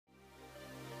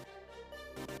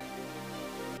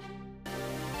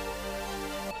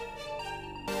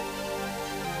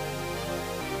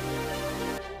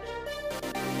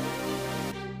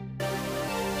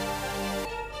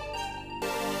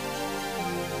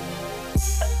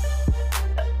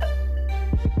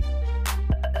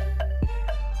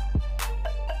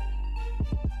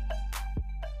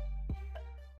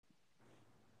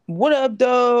What up,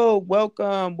 though?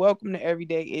 Welcome to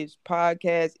Everyday Ish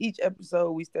Podcast. Each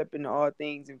episode, we step into all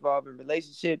things involving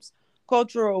relationships,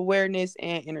 cultural awareness,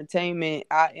 and entertainment.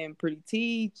 I am Pretty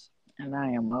Teach, And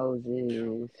I am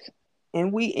Moses.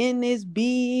 and we in this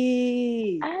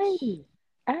bitch. Hey,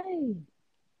 hey.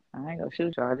 I ain't gonna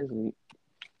shoot y'all this week.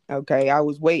 Okay, I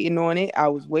was waiting on it. I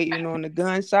was waiting on the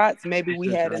gunshots. Maybe I we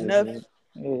shoot had y'all this enough, week.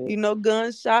 Yeah.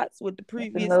 gunshots with the It's the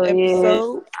previous new year.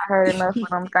 episode. I heard enough of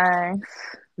them things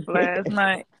last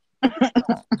night.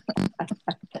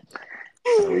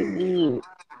 We did.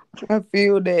 I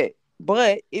feel that.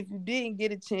 But if you didn't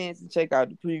get a chance to check out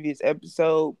the previous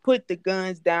episode, Put the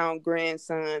Guns Down,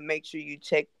 Grandson. Make sure you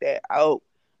check that out.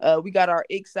 We got our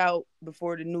X out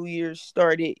before the New Year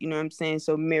started. You know what I'm saying?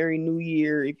 So Merry New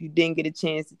Year. If you didn't get a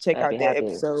chance to check Happy, out that happy.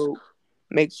 episode,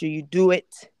 make sure you do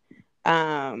it.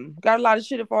 Got a lot of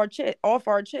shit off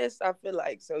our chest, I feel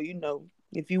like. So,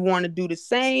 if you want to do the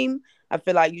same, I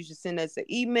feel like you should send us an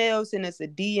email, send us a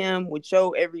DM with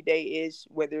your everyday ish,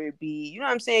 whether it be, you know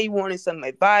what I'm saying, you wanted some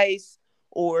advice,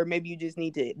 or maybe you just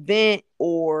need to vent,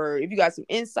 or if you got some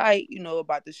insight,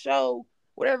 about the show,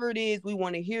 whatever it is, we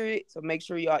want to hear it. So make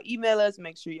sure y'all email us,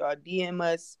 make sure y'all DM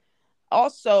us.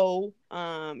 Also,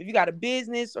 if you got a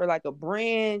business or like a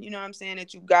brand, you know what I'm saying,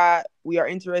 that you got, we are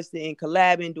interested in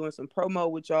collabing, doing some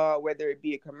promo with y'all, whether it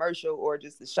be a commercial or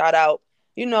just a shout out.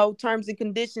 Terms and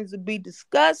conditions will be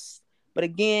discussed. But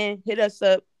again, hit us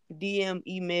up, DM,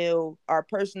 email, our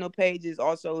personal pages.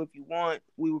 Also, if you want,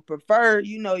 we would prefer,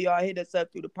 y'all hit us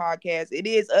up through the podcast. It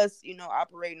is us,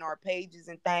 operating our pages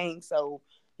and things. So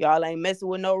y'all ain't messing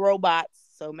with no robots.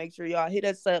 So make sure y'all hit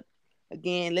us up.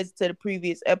 Again, listen to the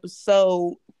previous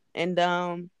episode. And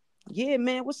yeah,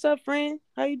 man, what's up, friend?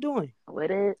 How you doing?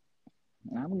 With it.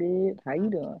 I'm good. How you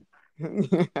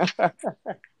doing?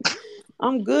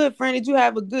 I'm good, friend. Did you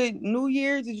have a good New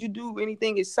Year? Did you do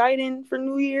anything exciting for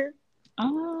New Year?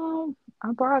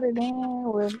 I brought it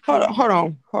in with Hold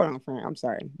on, friend. I'm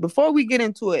sorry. Before we get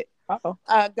into it, uh-oh.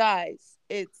 Guys,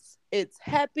 it's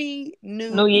Happy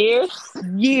New New Year's.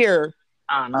 Year.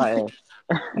 I don't know.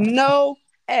 No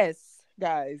S,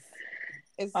 guys.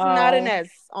 It's not an Oh, S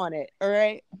on it. All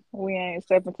right. we ain't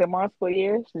stepping to multiple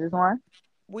years. Just one.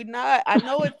 We not. I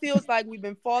know it feels like we've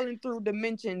been falling through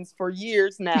dimensions for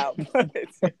years now, but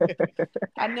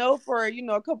I know for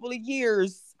a couple of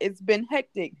years it's been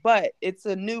hectic, but it's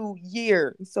a new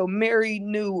year. So Merry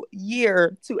New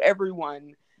Year to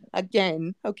everyone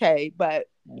again. Okay, but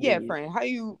yeah, Yeah. friend, how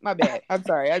you? My bad. I'm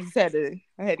sorry. I had to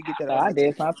get that No, off I my did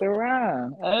chest. something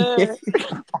wrong.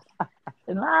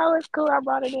 No, it's cool. I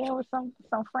brought it in with some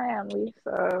family,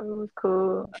 so it was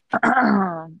cool.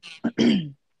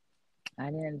 I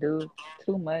didn't do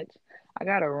too much. I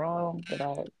got a room that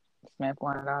I spent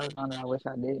 $400 on that I wish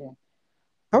I didn't.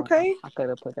 Okay. I could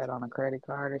have put that on a credit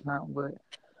card or something,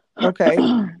 but Okay.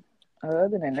 other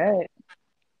than that,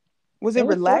 Was it it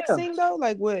was chill. relaxing though?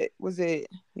 Like what was it?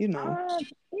 Yeah,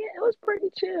 it was pretty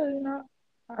chill.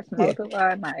 I Yeah. smoked a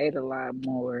lot and I ate a lot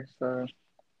more, so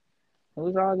it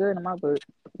was all good in my book.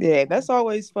 Yeah, that's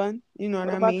always fun. You know what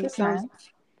What I about mean? you, Sounds man?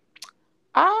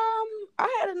 I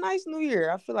had a nice New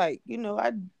Year. I feel like,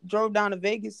 I drove down to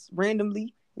Vegas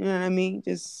randomly, you know what I mean?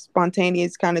 Just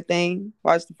spontaneous kind of thing.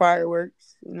 Watched the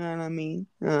fireworks, you know what I mean?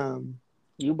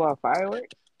 You bought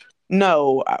fireworks?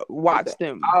 No, I You said, watched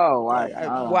them. oh, Like watch. I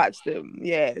Oh, watched them.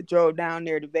 Yeah, drove down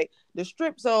there to Vegas. The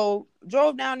strip. So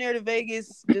drove down there to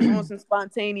Vegas just on some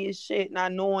spontaneous shit,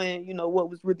 not knowing, what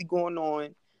was really going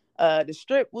on. The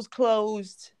strip was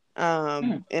closed.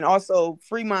 mm, And also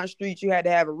Fremont Street, you had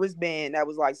to have a wristband that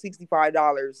was like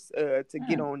 $65 to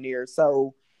get mm, on there.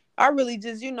 So I really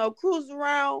just, cruised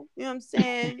around, you know what I'm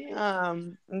saying?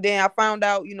 And then I found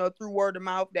out, through word of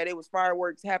mouth that it was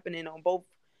fireworks happening on both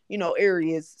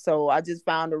areas. So I just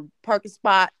found a parking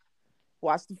spot,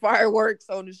 watched the fireworks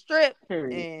on the strip,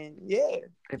 period. and yeah,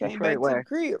 It's the came straight back to the way.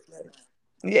 crib.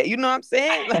 Yeah, you know what I'm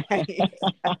saying? Like,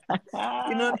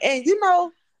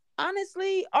 and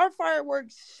honestly, our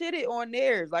fireworks shitted on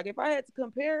theirs. Like if I had to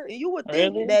compare, and you would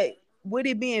think Really? that would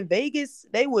it be in Vegas,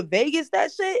 they would Vegas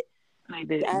that shit. They That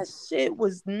didn't. shit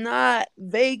was not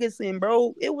Vegas, and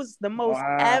bro, it was the most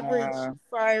average Wow.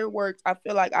 fireworks I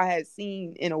feel like I had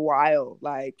seen in a while.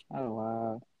 Like Oh,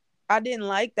 wow. I didn't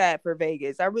like that for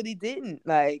Vegas. I really didn't.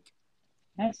 Like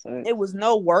That sucks. it was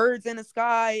no words in the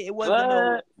sky. It wasn't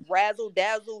no What? razzle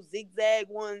dazzle zigzag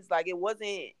ones. Like it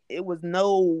wasn't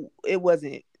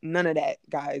none of that,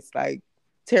 guys. Like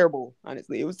terrible,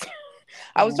 honestly. It was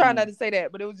I was trying not Mm. to say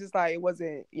that, but it was just like it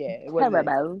wasn't, yeah, it wasn't.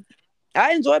 Terrible.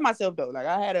 I enjoyed myself though. Like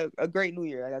I had a great New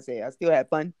Year. Like I said, I still had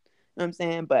fun. You know what I'm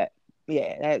saying? But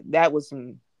yeah, that was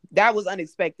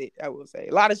unexpected. I will say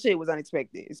a lot of shit was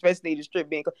unexpected, especially the strip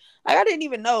being. Like I didn't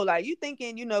even know. Like you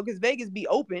thinking, because Vegas be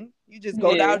open. You just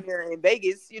go Yeah, down there in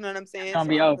Vegas. You know what I'm it's saying? gonna So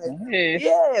be I'm like, open. Yeah.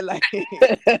 yeah, like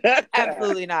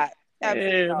absolutely not,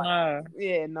 absolutely Yeah, not. nah.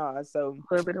 Yeah, no. So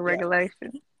A little bit of yeah.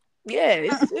 regulation. Yeah,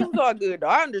 it was all good though.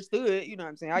 I understood, you know what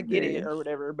I'm saying? I get Yeah. it or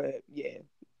whatever, but yeah.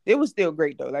 It was still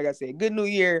great though. Like I said, good new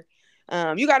year.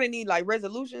 You got any like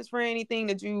resolutions for anything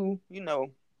that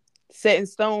set in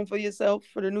stone for yourself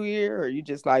for the new year, or you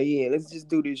just like, yeah, let's just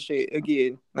do this shit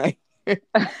again. Like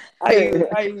how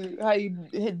you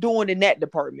doing in that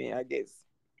department, I guess.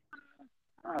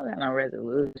 I don't got no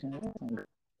resolution. Some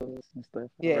goals and stuff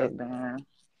I Yeah. wrote down.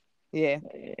 Yeah.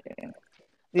 Yeah. I feel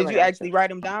Did like you I should. actually write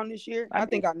them down this year? I I did.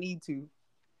 think I need to.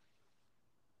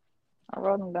 I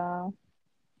wrote them down.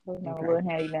 Put in a Okay. little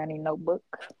handy dandy notebook.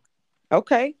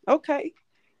 Okay. Okay.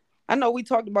 I know we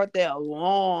talked about that a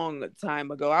long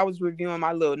time ago. I was reviewing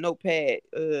my little notepad,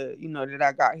 that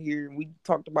I got here, and we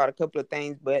talked about a couple of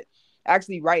things, but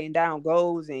actually writing down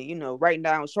goals and writing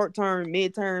down short term,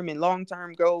 mid term, and long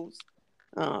term goals.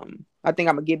 I think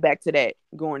I'm gonna get back to that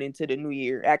going into the new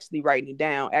year. Actually writing it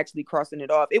down, actually crossing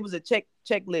it off. It was a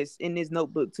checklist in this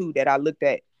notebook too that I looked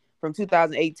at from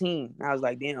 2018. I was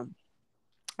like, damn,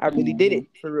 I really did Mm-hmm.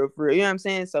 it for real, for real. You know what I'm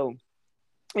saying? So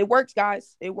it works,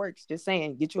 guys. It works. Just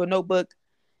saying, get you a notebook,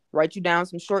 write you down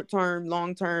some short term,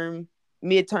 long term,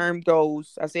 mid term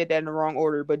goals. I said that in the wrong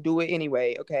order, but do it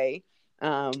anyway. Okay.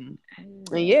 And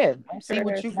Yeah. yeah, Make see sure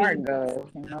what they're you smart can. goals.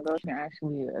 Those can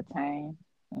actually attain.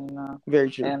 You know.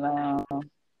 Very true. And I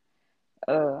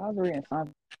was reading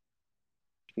something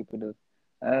people do.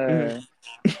 Uh,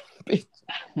 Mm-hmm.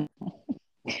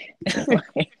 it's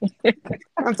like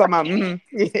I'm talking about.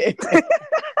 Yeah.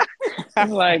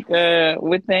 it's like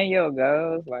within your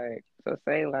goals, like so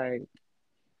say like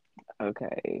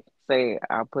okay, say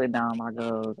I put down my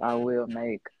goals, I will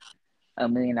make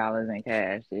 $1 million in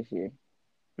cash this year.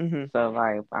 Mm-hmm. So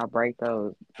like if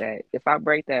I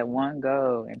break that one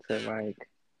goal into like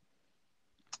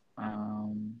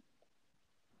um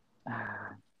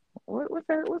what's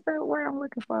that word I'm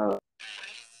looking for?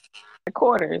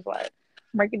 Quarters, like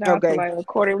break it down to Okay. like a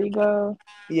quarterly goal.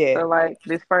 Yeah. So like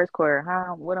this first quarter,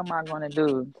 what am I gonna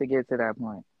do to get to that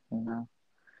point? You know?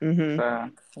 Mm-hmm. So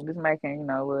I'm just making,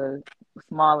 little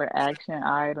smaller action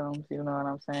items, you know what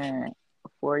I'm saying,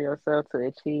 for yourself to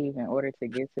achieve in order to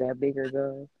get to that bigger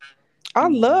goal. I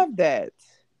You know. love that.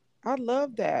 I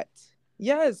love that.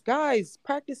 Yes, guys,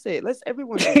 practice it. Let's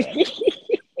everyone do that.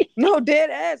 No, dead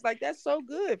ass. Like that's so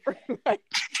good. Like,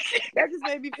 that just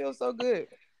made me feel so good.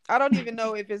 I don't even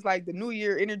know if it's like the new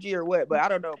year energy or what, but I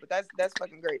don't know. But that's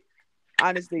fucking great.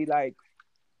 Honestly, like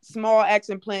small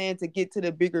action plan to get to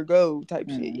the bigger goal type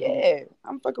shit. hmm Yeah,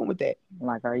 I'm fucking with that.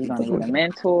 Like, are you I'm gonna fucking get with a that.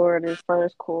 mentor this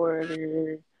first quarter?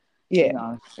 You Yeah.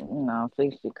 gonna,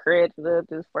 fix your credit up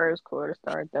this first quarter,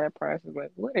 start that process.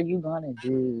 Like, what are you gonna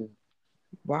do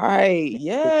Right.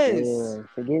 Yes.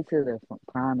 to get to the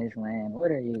promised land?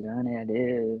 What are you gonna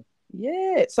do?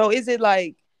 Yeah. So is it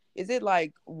like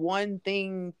one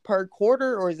thing per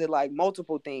quarter or is it like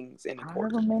multiple things in a However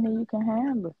quarter? many you can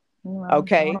handle. Don't want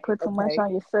Okay. to put too much Okay.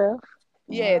 on yourself.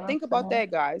 You know Yeah, what I'm think about saying?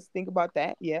 that, guys. Think about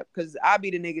that. Yeah, because I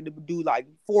be the nigga to do like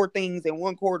four things in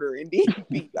one quarter and then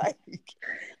be like Yeah,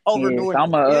 so overdoing I'm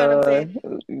it. You know what I'm saying?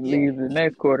 Yeah. leave the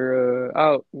next quarter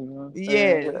out. You know what I'm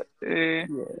Yeah. saying?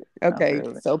 Yeah, Yeah. I Okay.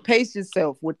 feel So pace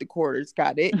yourself with the quarters.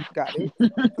 Got it. Got it.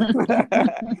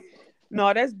 it.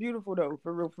 No, that's beautiful though.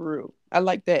 For real. For real. I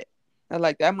like that. I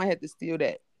like that. I might have to steal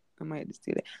that. I might have to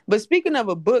steal that. But speaking of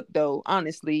a book though,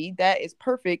 honestly, that is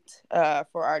perfect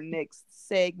for our next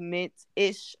segment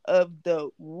ish of the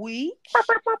week.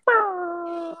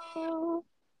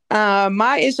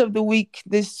 My ish of the week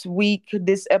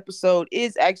this episode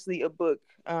is actually a book.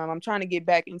 I'm trying to get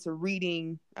back into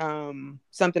reading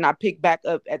something I picked back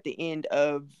up at the end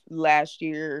of last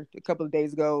year, a couple of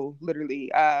days ago,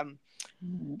 literally.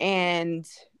 And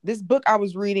this book I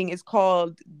was reading is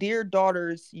called Dear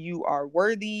Daughters, You Are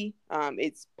Worthy.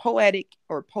 It's poetic,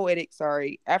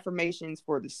 sorry, affirmations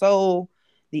for the soul.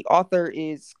 The author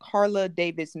is Carla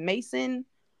Davis Mason.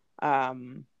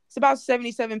 It's about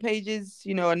 77 pages,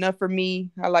 enough for me.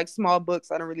 I like small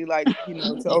books. I don't really like,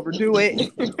 to overdo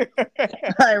it.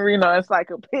 It's like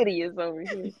a pity is over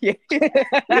here. Yeah.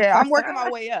 Yeah, I'm working my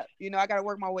way up. I got to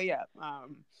work my way up.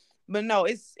 But no,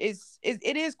 it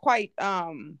is quite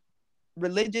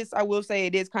religious. I will say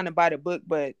it is kind of by the book,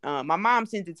 but my mom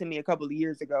sent it to me a couple of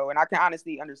years ago and I can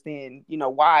honestly understand,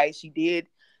 why she did.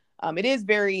 It is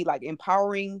very like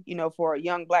empowering, for a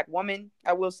young Black woman,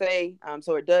 I will say.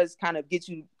 So it does kind of get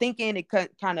you thinking. It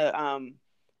kind of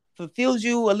fulfills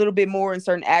you a little bit more in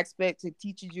certain aspects. It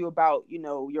teaches you about,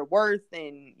 your worth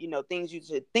and, things you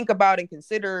should think about and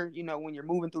consider, when you're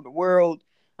moving through the world,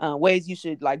 ways you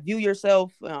should like view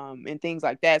yourself, and things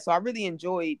like that. So I really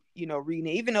enjoyed, reading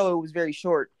it, even though it was very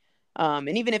short.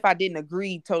 And even if I didn't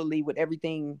agree totally with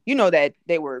everything, that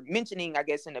they were mentioning, I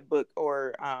guess, in the book,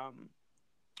 or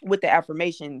with the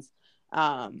affirmations,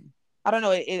 I don't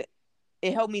know, it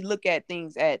helped me look at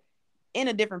things in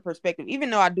a different perspective, even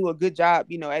though I do a good job,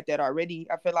 at that already.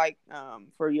 I feel like,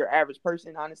 for your average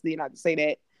person, honestly, and I can say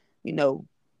that,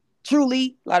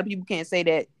 truly, a lot of people can't say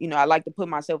that, I like to put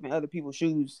myself in other people's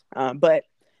shoes. But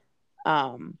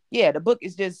yeah, the book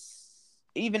is just,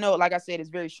 even though, like I said, it's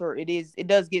very short, it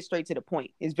does get straight to the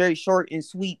point. It's very short and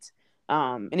sweet.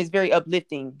 And it's very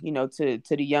uplifting, to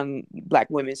the young Black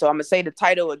women. So I'm gonna say the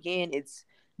title again. It's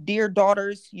Dear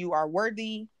Daughters, You Are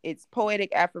Worthy. It's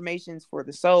Poetic Affirmations for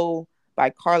the Soul by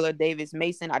Carla Davis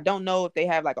Mason. I don't know if they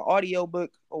have like an audio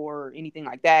book or anything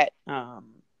like that.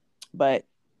 But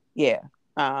yeah.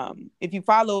 If you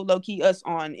follow Low Key Us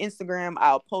on Instagram,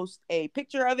 I'll post a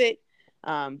picture of it.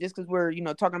 Just because we're,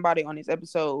 talking about it on this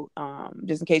episode,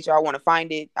 just in case y'all want to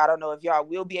find it. I don't know if y'all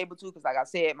will be able to, because like I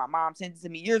said, my mom sent it to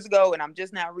me years ago and I'm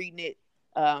just now reading it.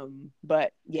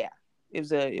 But yeah, it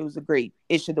was a great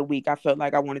issue of the week. I felt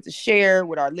like I wanted to share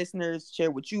with our listeners,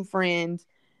 share with you friends.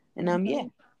 And yeah.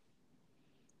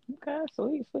 Okay,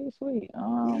 sweet, sweet, sweet.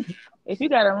 If you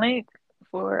got a link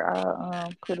for,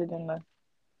 I'll put it in the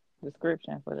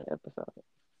description for the episode.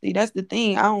 See, that's the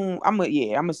thing. I'm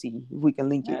gonna see if we can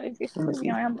link it. It's I'm gonna see.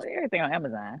 everything on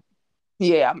Amazon.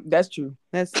 Yeah, that's true.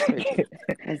 That's very true.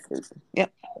 That's very true.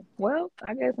 Yep. Well,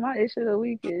 I guess my issue of the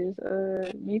week is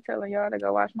me telling y'all to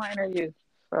go watch my interview.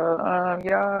 So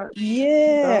y'all go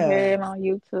Yeah. ahead on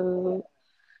YouTube,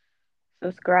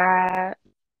 subscribe,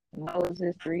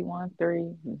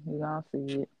 Moses313. You gonna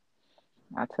see it.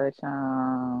 I touch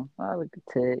on we could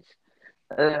touch.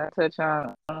 I touch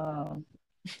on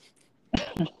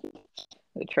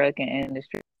the trucking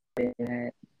industry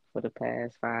for the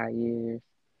past 5 years.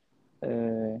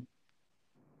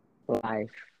 Life.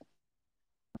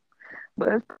 But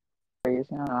it's serious,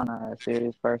 I'm not a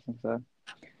serious person, so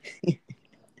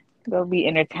go be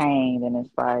entertained and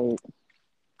inspired.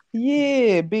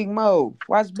 Yeah, Big Mo.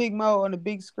 Watch Big Mo on the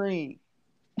big screen.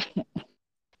 So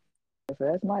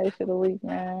that's my issue of the week,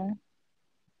 man.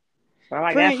 What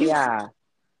I got Friend, for y'all.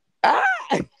 ah,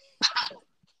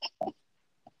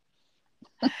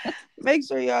 make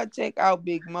sure y'all check out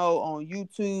Big Mo on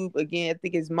YouTube. Again, I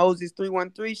think it's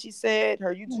Moses313. She said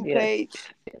her YouTube Yes. page.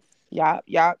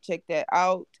 Y'all check that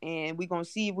out, and we're gonna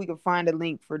see if we can find a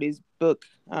link for this book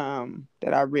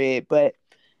that I read. But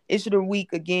issue of the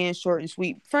week again, short and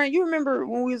sweet. Friend, you remember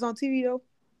when we was on TV though?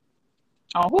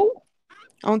 On who?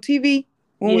 On TV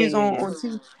when we Yeah, was yeah, yeah. on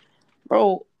TV,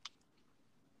 bro.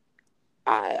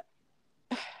 I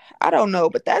I don't know,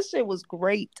 but that shit was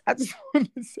great. I just want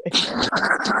to say,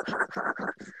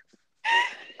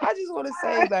 I just want to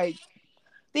say, like,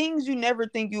 things you never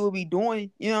think you will be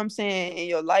doing, you know what I'm saying, in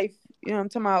your life. You know what I'm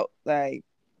talking about? Like,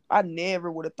 I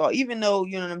never would have thought, even though,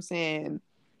 you know what I'm saying,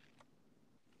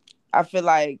 I feel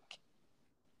like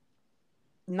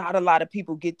not a lot of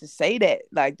people get to say that,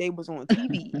 like, they was on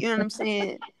TV. You know what I'm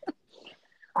saying?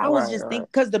 I was Right, just right. thinking,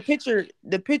 because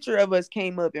the picture of us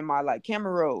came up in my like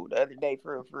camera roll the other day,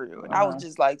 for real. And I was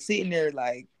just like sitting there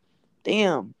like,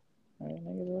 damn, Hey,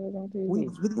 niggas always on we TV.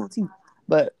 was really on TV.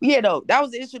 But yeah, though, that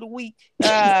was the issue of the week.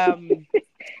 Y'all can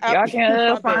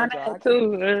My find bad, y'all. that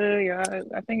too. Y'all,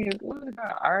 I think it was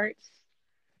called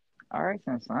Arts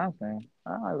and something. I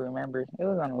don't remember. It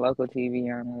was on the local TV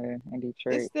in It's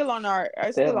Detroit. still Still on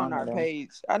on our there though.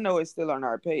 page. I know it's still on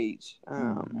our page.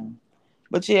 Mm-hmm.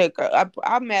 But yeah,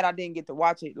 I'm mad I didn't get to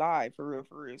watch it live, for real,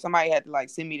 for real. Somebody had to like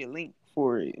send me the link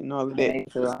for it and all of that. Me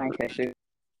too. I ain't catch it.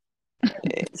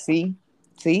 Yeah, see.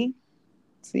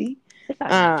 It's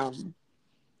alright. Um,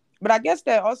 but I guess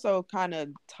that also kind of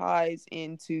ties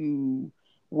into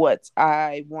what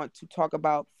I want to talk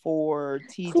about for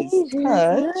Tejas Jesus.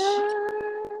 Touch.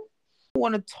 I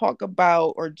want to talk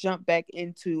about, or jump back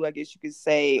into, I guess you could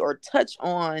say, or touch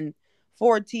on,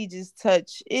 for Tejas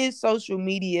Touch, is social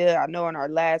media. I know in our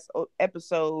last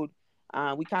episode,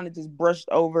 we kind of just brushed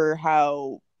over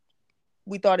how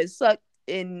we thought it sucked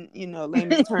in,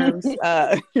 layman's terms.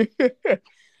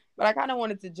 But I kind of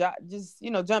wanted to just,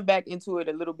 jump back into it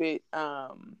a little bit,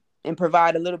 and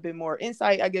provide a little bit more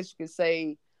insight, I guess you could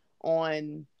say,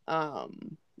 on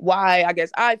why I guess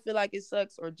I feel like it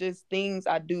sucks, or just things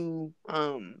I do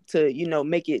to,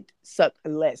 make it suck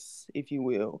less, if you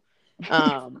will.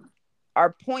 Um,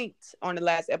 our point on the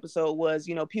last episode was,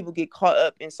 people get caught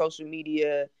up in social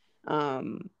media.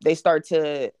 They start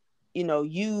to,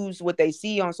 use what they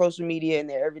see on social media in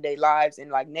their everyday lives in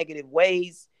like negative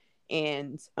ways.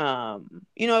 And,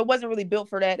 it wasn't really built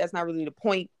for that. That's not really the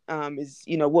point, is,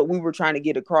 what we were trying to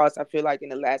get across, I feel like, in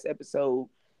the last episode.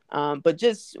 But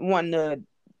just wanting to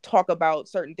talk about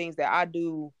certain things that I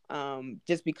do,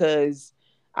 just because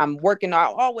I'm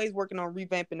always working on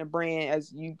revamping the brand.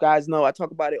 As you guys know, I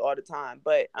talk about it all the time.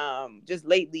 But just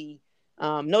lately,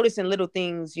 noticing little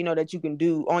things, that you can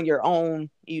do on your own,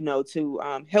 to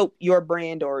help your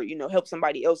brand, or, help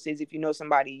somebody else's, if you know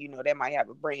somebody, that might have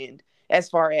a brand, as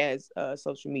far as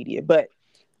social media. But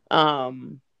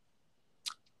one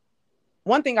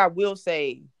thing I will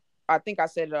say, I think I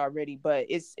said it already, but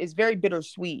it's very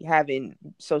bittersweet having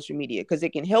social media, because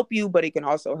it can help you, but it can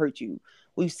also hurt you.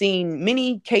 We've seen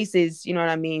many cases, you know what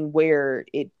I mean, where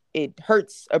it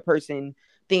hurts a person.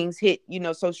 Things hit,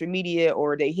 social media,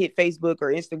 or they hit Facebook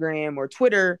or Instagram or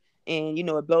Twitter, and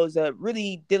it blows up.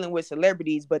 Really dealing with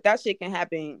celebrities, but that shit can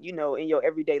happen, in your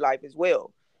everyday life as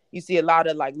well. You see a lot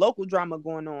of like local drama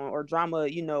going on, or drama,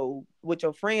 with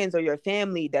your friends or your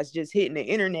family, that's just hitting the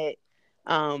internet,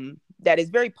 that is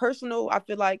very personal. I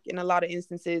feel like in a lot of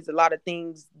instances, a lot of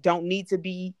things don't need to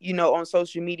be, on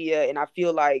social media. And I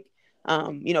feel like,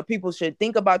 people should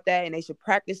think about that, and they should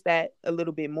practice that a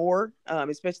little bit more,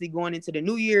 especially going into the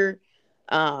new year.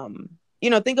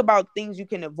 Think about things you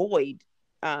can avoid,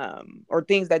 or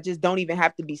things that just don't even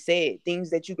have to be said, things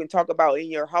that you can talk about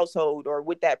in your household, or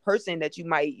with that person that you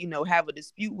might, have a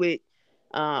dispute with.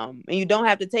 And you don't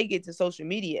have to take it to social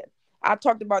media. I've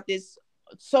talked about this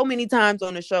so many times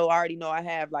on the show. I already know I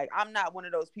have. Like, I'm not one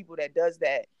of those people that does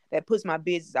that puts my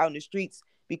business out in the streets,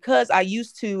 because I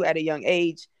used to at a young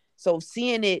age. So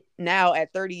seeing it now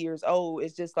at 30 years old,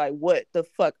 it's just like, what the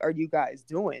fuck are you guys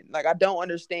doing? Like, I don't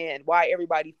understand why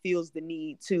everybody feels the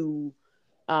need to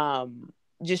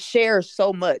just share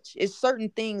so much. It's certain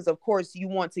things, of course, you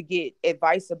want to get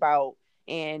advice about,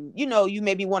 and you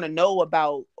maybe want to know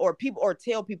about, or people, or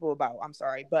tell people about. I'm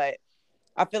sorry, but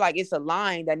I feel like it's a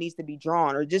line that needs to be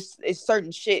drawn, or just it's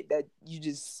certain shit that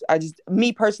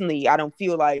me personally, I don't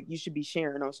feel like you should be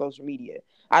sharing on social media.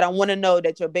 I don't want to know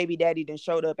that your baby daddy done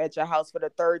showed up at your house for the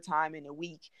third time in a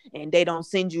week, and they don't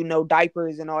send you no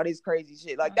diapers and all this crazy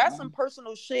shit. Like, that's some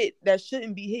personal shit that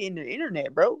shouldn't be hitting the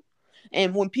internet, bro.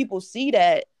 And when people see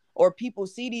that, or people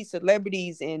see these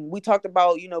celebrities, and we talked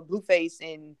about, Blueface,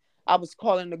 and I was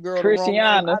calling the girl the wrong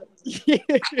name.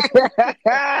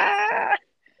 Christiana.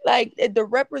 Like, the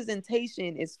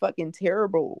representation is fucking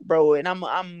terrible, bro. And I'm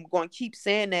going to keep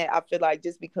saying that. I feel like,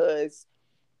 just because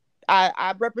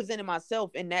I represented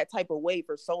myself in that type of way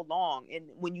for so long, and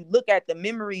when you look at the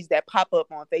memories that pop up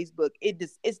on Facebook,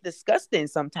 it's disgusting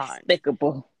sometimes.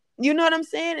 Despicable. You know what I'm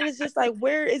saying? And it's just like,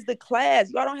 where is the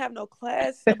class? Y'all don't have no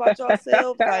class about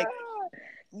yourselves. Like,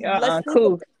 let's think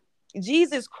cool. of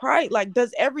Jesus Christ. Like,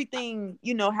 does everything,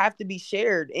 have to be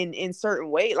shared in certain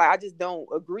way? Like, I just don't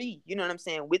agree, you know what I'm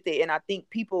saying, with it. And I think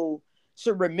people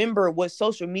should remember what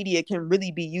social media can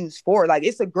really be used for. Like,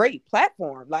 it's a great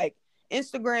platform. Like,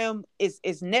 Instagram is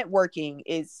networking,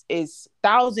 is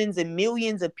thousands and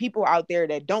millions of people out there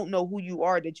that don't know who you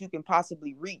are, that you can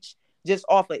possibly reach just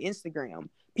off of Instagram.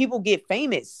 People get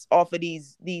famous off of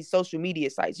these social media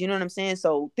sites. You know what I'm saying?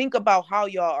 So think about how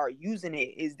y'all are using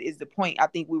it, is the point I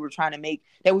think we were trying to make,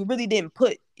 that we really didn't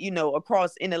put,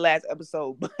 across in the last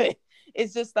episode. But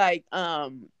it's just like,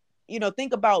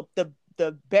 think about the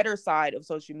better side of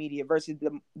social media versus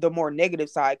the more negative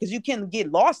side, because you can get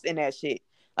lost in that shit.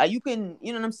 Like, you can,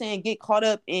 you know what I'm saying, get caught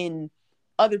up in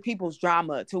other people's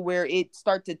drama, to where it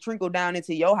start to trickle down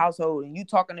into your household, and you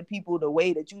talking to people the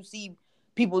way that you see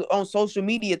people on social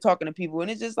media talking to people.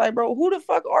 And it's just like, bro, who the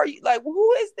fuck are you? Like,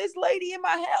 who is this lady in my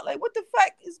house? Like, what the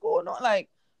fuck is going on? Like,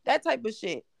 that type of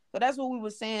shit. So that's what we were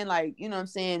saying, like, you know what I'm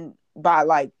saying, by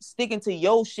like sticking to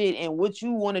your shit and what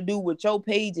you want to do with your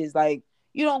pages. Like,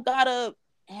 you don't gotta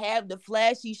have the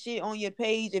flashy shit on your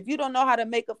page. If you don't know how to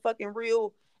make a fucking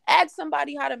reel, ask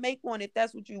somebody how to make one, if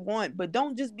that's what you want. But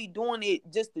don't just be doing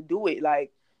it just to do it.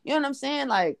 Like, you know what I'm saying?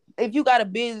 Like, if you got a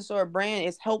business or a brand,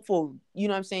 it's helpful. You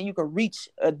know what I'm saying? You can reach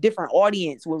a different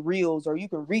audience with reels, or you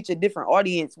can reach a different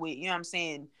audience with, you know what I'm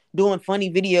saying, doing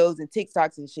funny videos and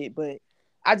TikToks and shit. But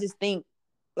I just think,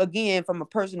 again, from a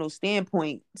personal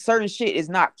standpoint, certain shit is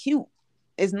not cute.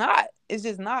 It's not. It's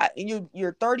just not. And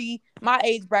you're 30. My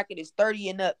age bracket is 30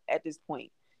 and up at this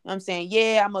point. You know what I'm saying?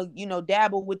 Yeah, I'm a,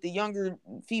 dabble with the younger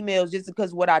females just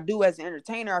because what I do as an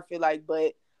entertainer, I feel like.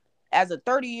 But as a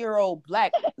 30-year-old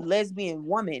Black lesbian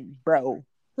woman, bro,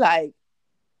 like,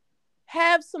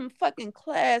 have some fucking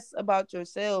class about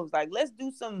yourselves. Like, let's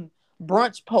do some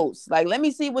brunch posts. Like, let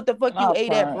me see what the fuck you Not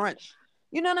ate at front. brunch.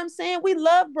 You know what I'm saying? We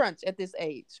love brunch at this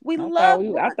age. We I love I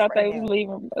brunch thought right they was now.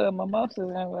 leaving mimosas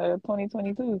in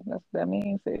 2022. That's what that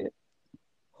means said.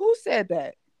 Who said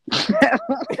that?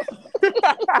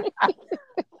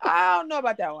 I don't know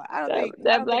about that one. I That don't think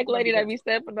black I'm gonna lady be that there. be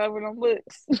stepping over them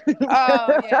books.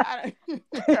 Oh yeah,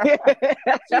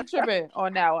 she tripping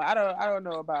on that one. I don't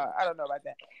know about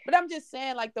that. But I'm just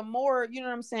saying, like, the more, you know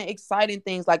what I'm saying, exciting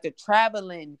things like the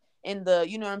traveling and the,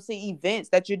 you know what I'm saying, events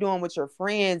that you're doing with your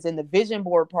friends and the vision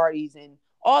board parties and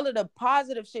all of the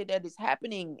positive shit that is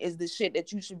happening is the shit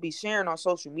that you should be sharing on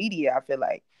social media. I feel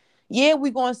like, yeah,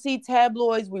 we're gonna see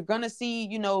tabloids, we're gonna see,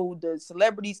 you know, the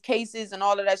celebrities cases and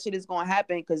all of that shit is gonna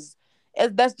happen because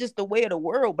that's just the way of the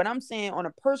world. But I'm saying on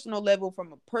a personal level,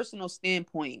 from a personal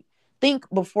standpoint, think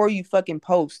before you fucking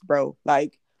post, bro.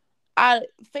 Like, I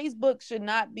Facebook should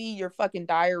not be your fucking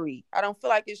diary. I don't feel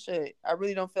like it should. I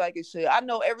really don't feel like it should. I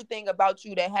know everything about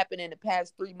you that happened in the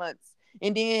past 3 months,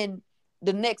 and then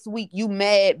the next week you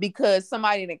mad because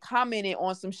somebody that commented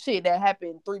on some shit that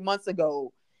happened 3 months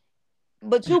ago,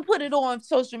 but you put it on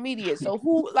social media. So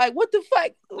who, like, what the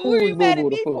fuck? Who Who are is you mad Boo at Boo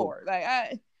the me Fool? for? Like,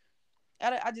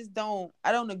 I just don't,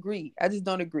 I don't agree. I just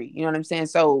don't agree. You know what I'm saying?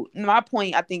 So my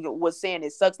point, I think, was saying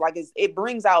it sucks. Like, it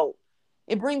brings out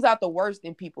the worst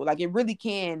in people. Like, it really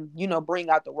can, you know, bring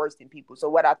out the worst in people. So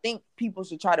what I think people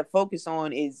should try to focus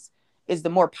on is the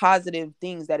more positive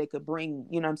things that it could bring,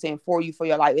 you know what I'm saying, for you, for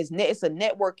your life. It's a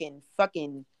networking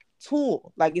fucking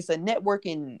tool. Like, it's a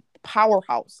networking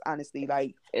powerhouse, honestly.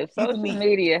 Like, If you can social meet,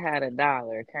 media had a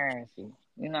dollar currency,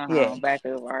 you know how yeah. on back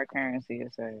of our currency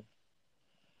it says,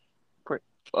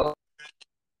 oh,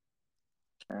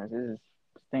 this is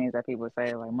things that people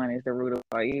say like money is the root of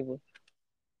all evil.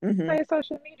 Mm-hmm. Say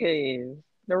social media is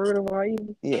the root of all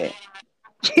evil. Yeah.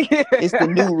 It's the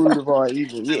new root of all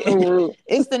evil. Yeah. New root.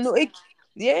 It's the new,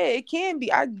 yeah, it can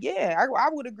be. I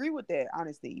would agree with that,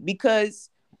 honestly, because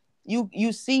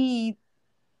you see,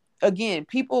 again,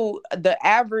 people, the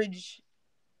average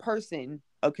person,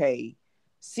 okay,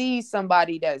 sees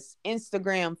somebody that's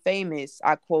Instagram famous,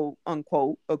 I quote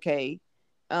unquote, okay,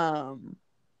 um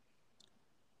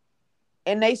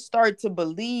and they start to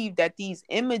believe that these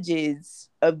images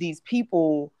of these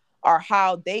people are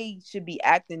how they should be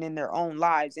acting in their own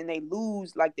lives, and they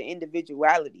lose, like, the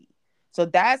individuality. So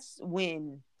that's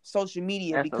when social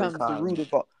media That's what we becomes the call root it.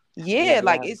 of all. Yeah,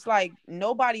 like, Individuality. it's like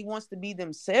nobody wants to be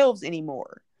themselves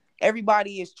anymore.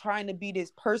 Everybody is trying to be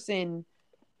this person,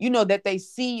 you know, that they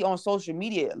see on social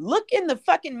media. Look in the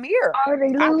fucking mirror. Are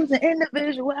they I losing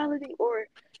individuality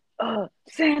or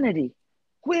sanity?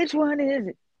 Which one is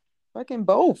it? fucking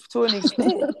both to an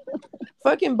extent.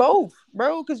 Fucking both,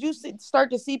 bro. Because you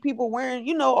start to see people wearing,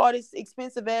 you know, all this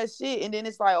expensive ass shit, and then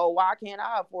it's like, oh, why can't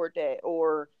I afford that?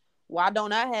 Or why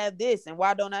don't I have this? And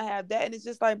why don't I have that? And it's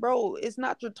just like, bro, it's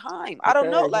not your time. I don't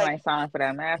know. Because you Like, ain't signed for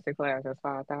that master class. That's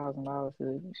 $5,000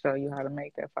 to show you how to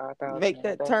make that 5,000 make in a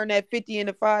that, day. turn that 50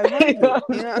 into 500. You know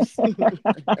what I'm saying?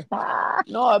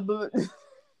 No, but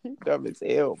you dumb as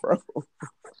hell, bro.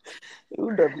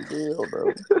 You dumb as hell,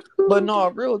 bro. But no,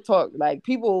 real talk. Like,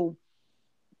 people,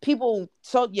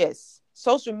 so yes,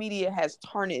 social media has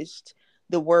tarnished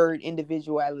the word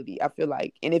individuality, I feel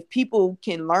like. And if people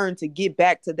can learn to get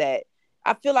back to that,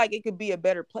 I feel like it could be a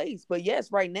better place. But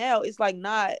yes, right now it's like,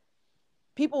 not,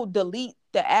 people delete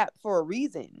the app for a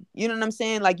reason. You know what I'm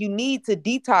saying? Like, you need to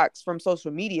detox from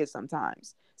social media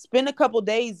sometimes. Spend a couple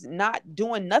days not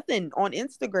doing nothing on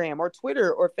Instagram or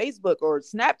Twitter or Facebook or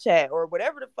Snapchat or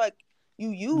whatever the fuck you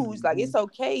use. Like, Mm-hmm. it's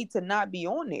okay to not be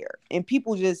on there. And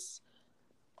people just,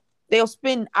 they'll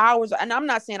spend hours, and I'm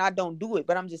not saying I don't do it,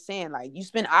 but I'm just saying, like, you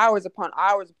spend hours upon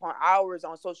hours upon hours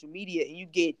on social media and you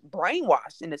get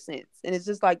brainwashed in a sense. And it's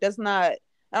just like, that's not,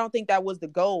 I don't think that was the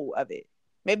goal of it.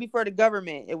 Maybe for the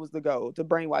government it was the goal to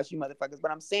brainwash you motherfuckers,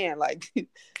 but I'm saying, like,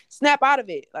 snap out of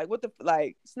it. Like, what the,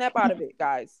 like, snap out of it,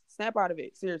 guys. Snap out of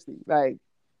it, seriously. Like,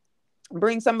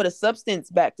 bring some of the substance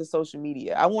back to social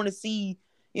media. I want to see,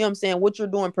 you know what I'm saying, what you're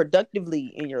doing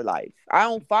productively in your life. I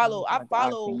Like follow.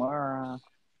 oxymoron.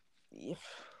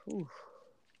 Oof,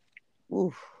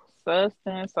 oof.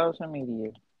 Substance, social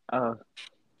media. Oh.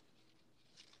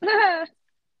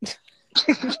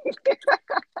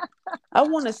 I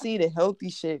want to see the healthy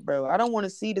shit, bro. I don't want to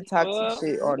see the toxic Well,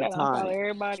 shit you all the gotta unfollow time,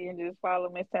 everybody and just follow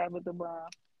Miss Tabitha Brown.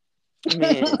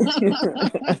 man.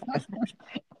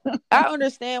 I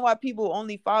understand why people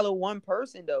only follow one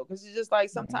person though, because it's just like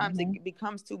sometimes Mm-hmm. it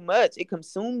becomes too much. It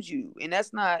consumes you, and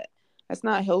that's not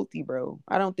healthy, bro.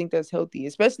 I don't think that's healthy,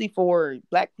 especially for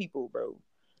Black people, bro.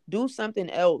 Do something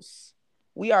else.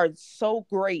 We are so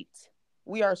great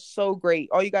We are so great.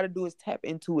 All you got to do is tap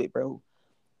into it, bro.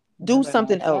 I Do got my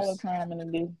something shallow else. time in the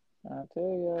day. I tell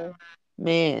you.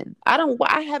 Man,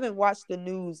 I haven't watched the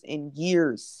news in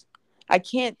years. I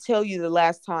can't tell you the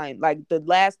last time, like the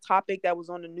last topic that was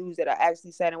on the news that I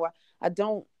actually sat and watched. I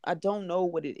don't know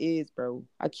what it is, bro.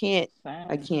 I Same.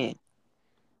 can't.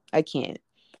 I can't.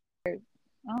 I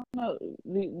don't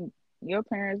know. Your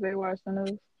parents, they watch the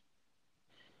news?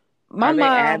 My Are they mom,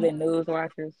 avid news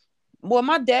watchers? well,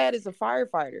 my dad is a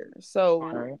firefighter, so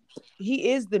Right.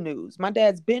 he is the news. My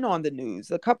dad's been on the news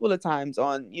a couple of times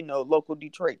on, local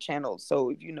Detroit channels.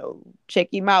 So if check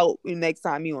him out next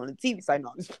time you on the TV site. No,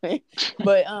 I'm just playing.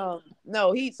 But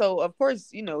no, so of course,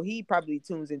 he probably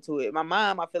tunes into it. My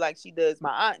mom, I feel like she does.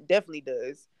 My aunt definitely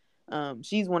does.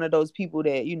 She's one of those people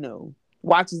that,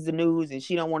 watches the news and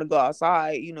she don't want to go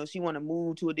outside. She want to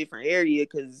move to a different area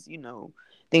because,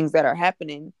 things that are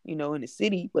happening, in the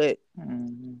city. But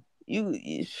Mm-hmm.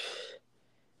 you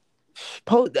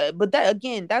but that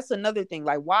again, that's another thing.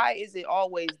 Like, why is it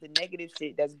always the negative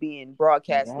shit that's being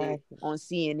broadcasted Exactly. on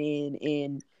CNN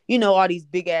and all these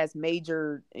big ass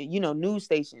major news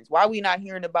stations? Why are we not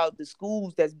hearing about the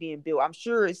schools that's being built? I'm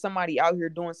sure it's somebody out here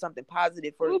doing something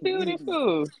positive for the Who building community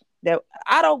schools? that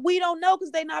we don't know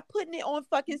because they're not putting it on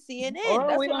fucking CNN. Or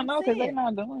That's we what don't I'm know because they saying,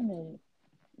 not doing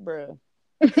bruh.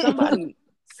 it. Somebody Ain't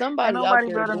somebody out nobody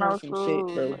there building doing no some shit,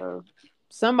 schools, bro. bro.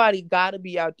 Somebody gotta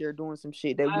be out there doing some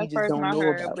shit that we Last just person don't I know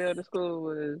heard about. build a school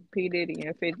was P. Diddy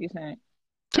and 50 Cent.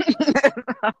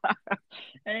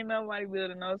 Ain't nobody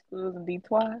building no schools in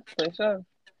Detroit, for sure.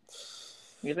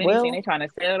 If anything, Well, they trying to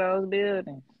sell those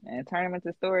buildings and turn them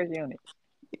into storage units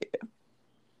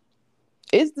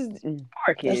it's the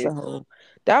for that's a kids. whole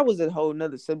that was a whole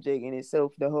nother subject in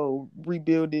itself, the whole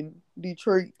rebuilding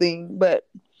Detroit thing. But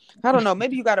I don't know,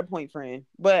 maybe you got a point, friend.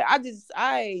 But I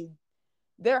there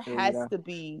There you has go. to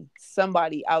be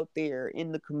somebody out there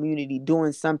in the community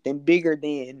doing something bigger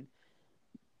than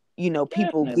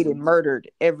people getting Definitely.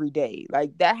 murdered every day.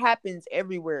 Like that happens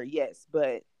everywhere, yes,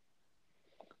 but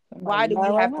Somebody why do die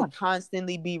we right have to now.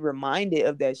 constantly be reminded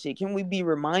of that shit? Can we be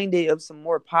reminded of some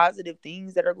more positive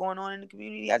things that are going on in the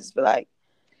community? I just feel like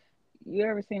You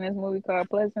ever seen this movie called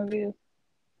Pleasantville?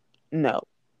 no.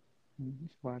 You should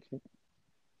watch it.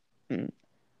 Mm, mm.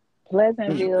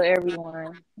 Pleasantville,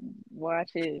 everyone.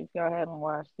 Watch it if y'all haven't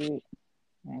watched it.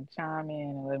 And chime in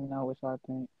and let me know what y'all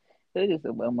think. It's just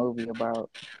a movie about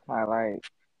how like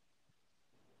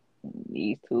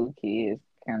these two kids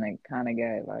kind of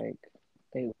got like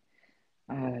they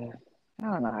I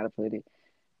don't know how to put it.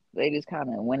 They just kind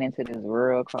of went into this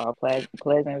world called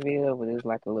Pleasantville, but it's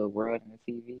like a little world in the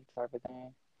TV type of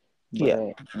thing.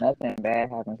 Yeah. But nothing bad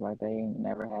happens. Like they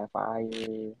never had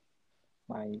fires,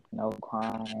 like no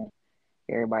crime.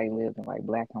 Everybody lived in like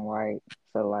black and white.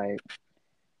 So like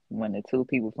when the two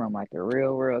people from like the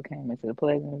real world came into the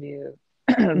Pleasantville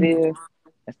Mhm. Ville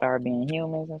and started being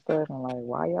humans and stuff, and like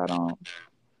why y'all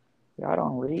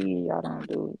don't read, y'all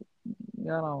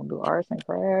don't do arts and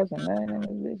crafts and nothing in this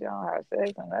bitch, y'all don't have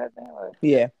sex and nothing. Like,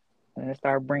 Yeah. and it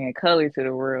started bringing color to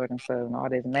the world and stuff, and all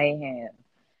this mayhem.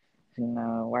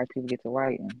 White people get to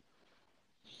whiting.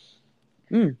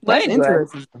 But That's anyway,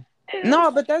 interesting. yeah,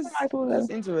 No, but it's a nice that's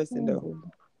little, interesting though. little,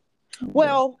 little-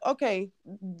 Well, okay,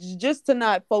 just to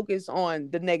not focus on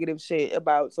the negative shit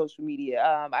about social media.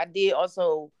 I did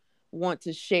also want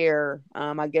to share,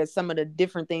 I guess, some of the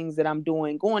different things that I'm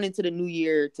doing going into the new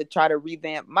year to try to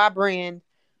revamp my brand.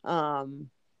 Um,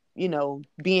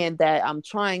 being that I'm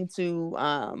trying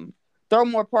to throw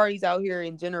more parties out here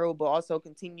in general, but also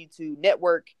continue to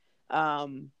network.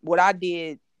 What I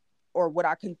did or what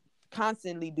I can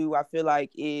constantly do, I feel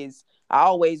like, is I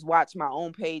always watch my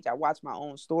own page. I watch my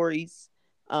own stories.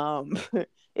 Um,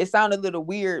 it sounded a little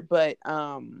weird, but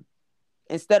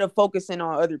instead of focusing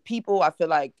on other people, I feel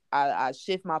like I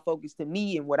shift my focus to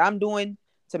me and what I'm doing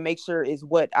to make sure is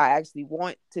what I actually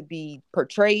want to be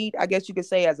portrayed, I guess you could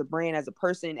say, as a brand, as a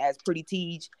person, as Pretty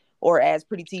Teej, or as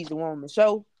Pretty Teej, the one on the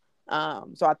show.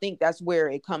 So I think that's where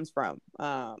it comes from.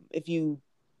 If you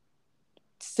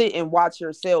sit and watch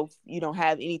yourself, you don't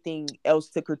have anything else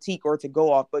to critique or to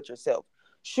go off but yourself.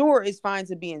 Sure, it's fine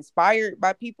to be inspired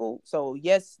by people. So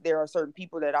yes, there are certain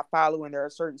people that I follow and there are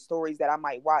certain stories that I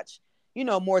might watch,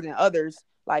 more than others.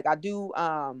 Like I do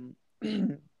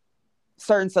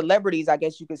certain celebrities, I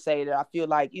guess you could say, that I feel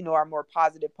like, are more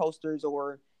positive posters,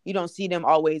 or you don't see them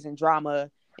always in drama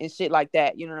and shit like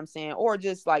that. You know what I'm saying? Or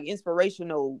just like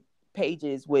inspirational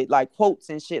pages with like quotes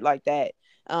and shit like that.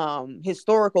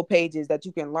 Historical pages that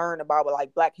you can learn about with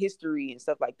like Black history and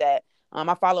stuff like that.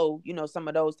 I follow, some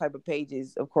of those type of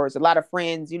pages. Of course, a lot of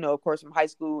friends, of course, from high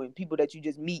school and people that you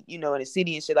just meet, in the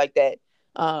city and shit like that.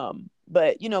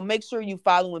 But make sure you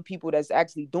following people that's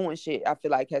actually doing shit. I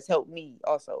feel like has helped me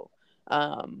also.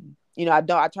 I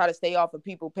try to stay off of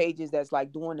people pages that's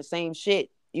like doing the same shit,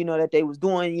 that they was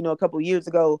doing, a couple years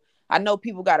ago. I know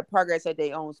people got to progress at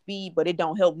their own speed, but it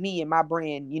don't help me and my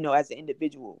brand, as an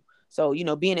individual. So,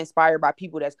 being inspired by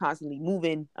people that's constantly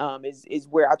moving is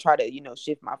where I try to,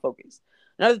 shift my focus.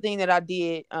 Another thing that I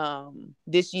did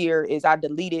this year is I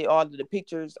deleted all of the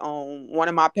pictures on one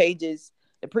of my pages,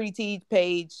 the Pretty Tees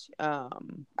page.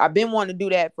 I've been wanting to do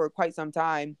that for quite some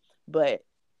time, but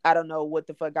I don't know what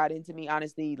the fuck got into me.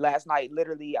 Honestly, last night,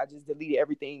 literally, I just deleted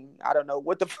everything. I don't know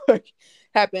what the fuck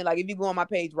happened. Like, if you go on my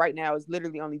page right now, it's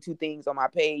literally only 2 things on my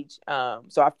page.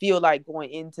 So I feel like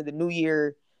going into the new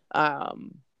year,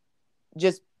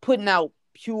 just putting out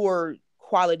pure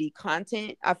quality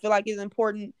content, I feel like is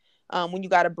important. When you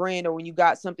got a brand or when you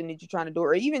got something that you're trying to do,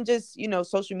 or even just,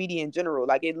 social media in general,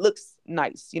 like it looks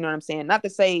nice. You know what I'm saying? Not to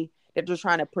say that you're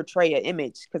trying to portray an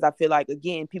image, because I feel like,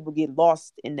 again, people get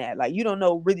lost in that. Like, you don't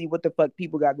know really what the fuck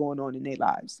people got going on in their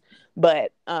lives.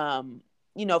 But, from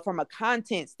a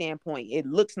content standpoint, it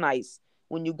looks nice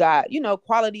when you got,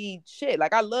 quality shit.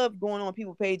 Like, I love going on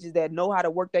people pages that know how to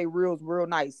work their reels real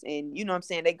nice. And, you know what I'm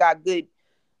saying? They got good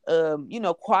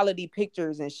quality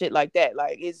pictures and shit like that.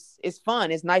 Like, it's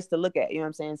fun, it's nice to look at, you know what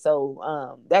I'm saying?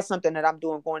 So that's something that I'm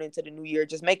doing going into the new year,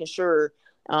 just making sure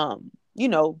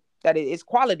that it's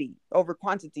quality over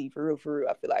quantity, for real,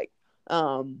 I feel like.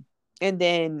 And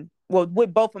then, well,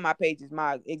 with both of my pages,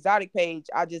 my exotic page,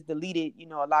 I just deleted,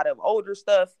 a lot of older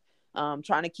stuff,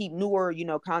 trying to keep newer,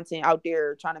 content out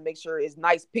there, trying to make sure it's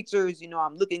nice pictures,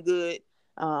 I'm looking good,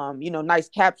 nice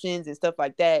captions and stuff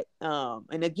like that.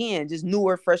 And again, just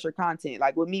newer, fresher content.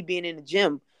 Like with me being in the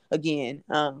gym again,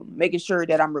 making sure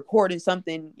that I'm recording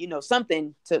something,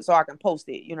 something so I can post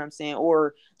it, you know what I'm saying?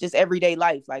 Or just everyday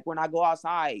life. Like when I go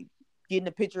outside, getting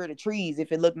a picture of the trees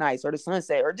if it look nice, or the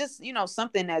sunset, or just,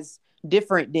 something that's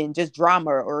different than just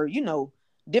drama, or,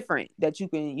 different that you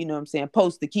can, what I'm saying,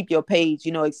 post to keep your page,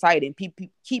 exciting,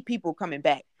 keep people coming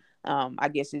back. I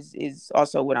guess is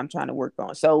also what I'm trying to work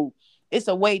on. So it's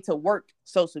a way to work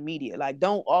social media. Like,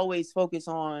 don't always focus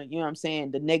on, what I'm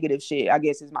saying, the negative shit, I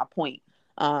guess is my point.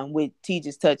 With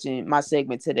Tejas touching my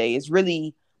segment today. It's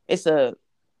really, it's a,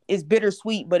 it's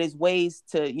bittersweet, but it's ways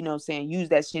to, what I'm saying, use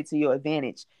that shit to your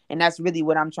advantage. And that's really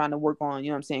what I'm trying to work on,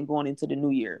 what I'm saying, going into the new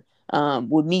year.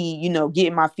 With me,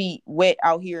 getting my feet wet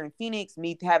out here in Phoenix,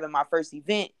 me having my first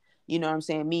event, what I'm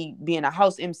saying, me being a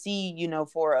house MC,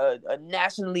 for a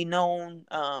nationally known,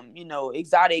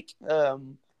 exotic,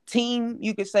 team,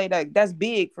 you could say that that's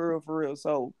big, for real, for real.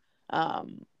 So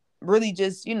really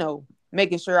just,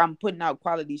 making sure I'm putting out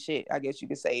quality shit, I guess you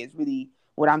could say, is really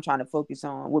what I'm trying to focus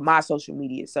on with my social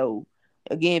media. So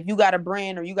again, if you got a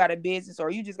brand, or you got a business, or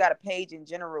you just got a page in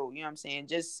general, I'm saying,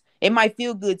 just, it might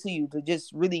feel good to you to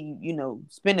just really,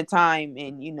 spend the time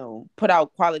and, put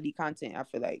out quality content, I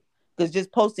feel like. Because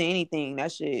just posting anything,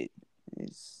 that shit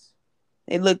is,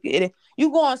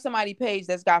 you go on somebody's page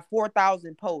that's got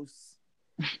 4,000 posts,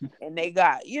 and they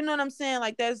got, you know what I'm saying?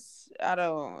 Like, that's, I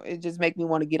don't, it just make me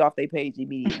want to get off their page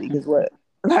immediately. Because what?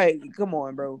 Like, come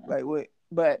on, bro. Like, what?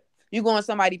 But you go on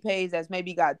somebody's page that's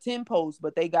maybe got 10 posts,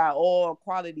 but they got all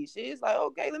quality shit. It's like,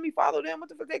 okay, let me follow them. What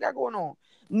the fuck they got going on?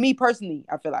 Me personally,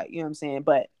 I feel like, you know what I'm saying?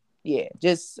 But yeah,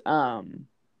 just, yeah,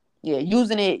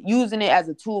 using it as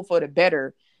a tool for the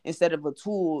better, instead of a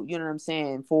tool, you know what I'm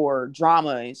saying, for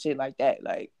drama and shit like that.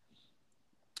 Like,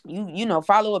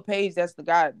 follow a page that's the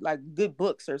guy, like, good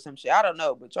books or some shit. I don't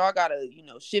know, but y'all gotta,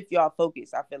 shift y'all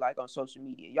focus, I feel like, on social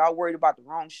media. Y'all worried about the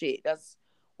wrong shit. That's,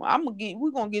 well,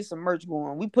 we're gonna get some merch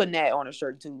going. We putting that on a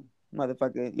shirt too,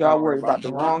 motherfucker. Y'all Don't worry worried about about the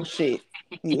the wrong. wrong shit.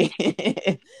 Yeah.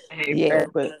 Hey, Yeah, fair.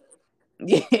 but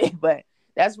yeah, but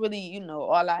that's really,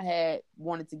 all I had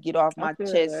wanted to get off I my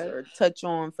feel chest that. or touch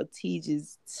on for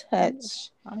Teja's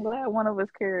touch. I'm glad one of us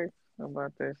cares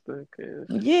about that stuff, cause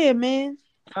Yeah, man.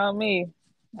 not me.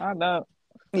 I don't.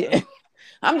 So. Yeah.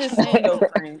 I'm just saying though,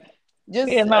 friend. Yeah,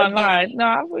 Just no, no, again,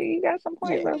 no. You got some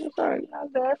points yeah. though, for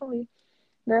sure.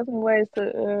 Definitely ways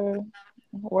to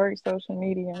work social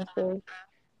media and stuff.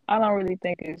 I don't really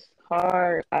think it's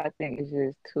hard. I think it's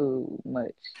just too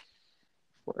much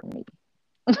for me.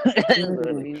 So,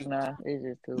 Mm, it's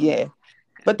just too yeah. much.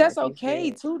 Cause But that's like you okay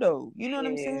said, too, though. You know what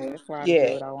I'm yeah, saying? that's why I do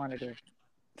Yeah. what I want to do.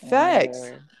 And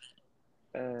Facts.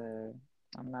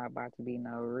 I'm not about to be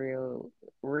no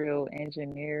real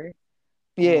engineer.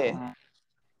 Yeah. Um,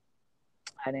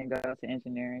 I didn't go to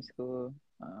engineering school,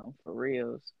 for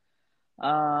reals.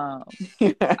 Um,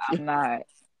 I'm not.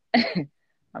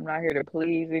 I'm not here to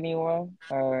please anyone.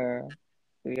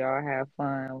 We all have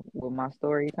fun with my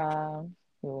story time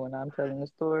when I'm telling the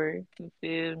story. You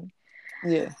feel me?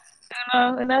 Yeah.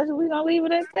 And that's we gonna leave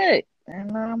it at that.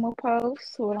 And I'm gonna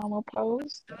post what I'm gonna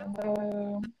post.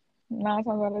 And 9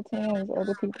 times out of 10 is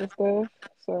other people's stuff.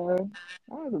 So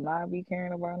I do not be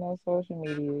caring about no social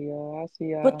media, y'all. I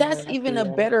see But y'all that's when I even see a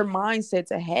y'all. better mindset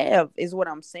to have, is what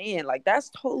I'm saying. Like, that's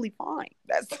totally fine.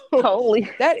 Totally.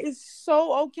 That is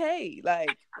so okay.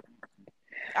 Like,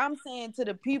 I'm saying to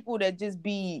the people that just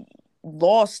be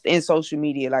lost in social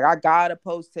media, like, I gotta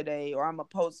post today, or I'm gonna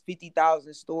post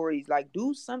 50,000 stories. Like,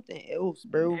 do something else,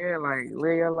 bro. Yeah, like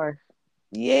live your life.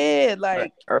 Yeah,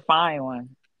 like, Or find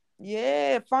one.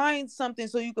 yeah, find something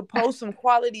so you could post some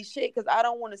quality shit. Cause I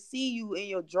don't want to see you in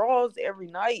your drawers every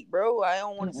night, bro. I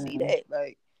don't want to see Mm-mm. that.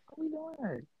 Like, What we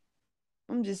doing?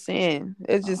 I'm just saying,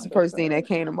 it's just I'm the just first thing that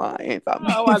saying. came to mind. If I'm I'm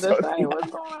being about to say, totally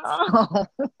what's going on?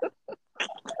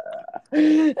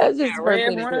 honest, that's just the Got first red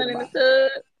thing that came run to in the mind.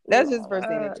 tub. That's just the first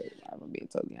thing that came to mind. If I'm being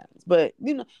totally honest, but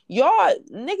y'all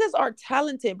niggas are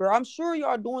talented, bro. I'm sure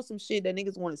y'all doing some shit that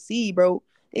niggas want to see, bro.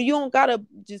 And you don't gotta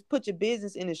just put your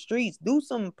business in the streets. Do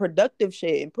some productive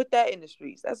shit and put that in the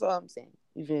streets. That's all I'm saying.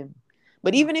 You feel me?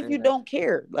 But I even if feel you that. don't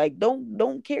care, like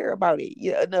don't care about it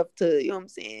enough to, you know what I'm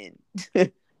saying,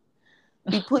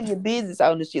 be putting your business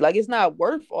out in the street. Like, it's not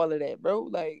worth all of that, bro.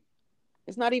 Like,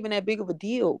 it's not even that big of a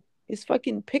deal. It's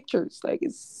fucking pictures. Like,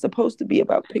 it's supposed to be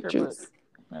about Picture book. pictures.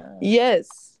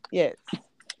 Yes. Yes.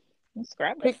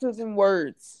 Scrap it. Pictures and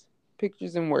words.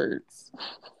 Pictures and words.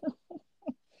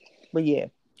 But yeah,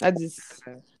 I just,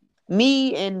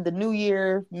 me and the new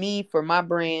year, me for my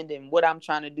brand and what I'm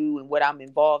trying to do and what I'm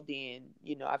involved in,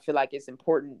 I feel like it's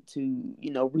important to,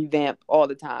 revamp all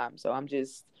the time. So I'm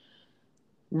just,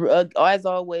 as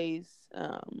always,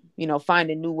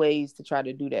 finding new ways to try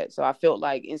to do that. So I felt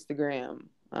like Instagram,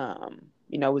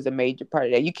 was a major part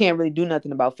of that. You can't really do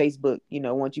nothing about Facebook.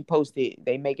 Once you post it,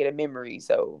 they make it a memory.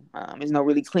 So there's no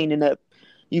really cleaning up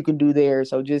you can do there.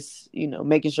 So just,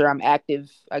 making sure I'm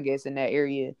active, I guess, in that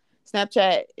area.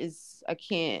 Snapchat is,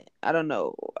 I don't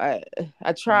know. I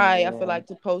try, I feel Yeah. like,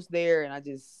 to post there, and I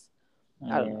just,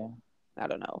 I don't know. Yeah. I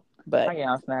don't know. I But get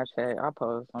on Snapchat. I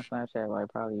post on Snapchat like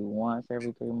probably once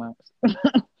every 3 months.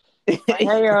 Like,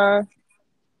 hey y'all.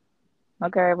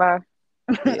 Okay, bye.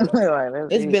 yeah. Like,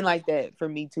 that's It's it. been like that for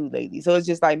me too lately. So it's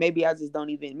just like, maybe I just don't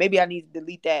even, maybe I need to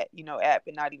delete that, app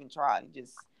and not even try and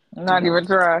just, you Not know, even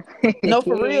try. no,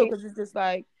 for real. Cause it's just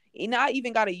like, and I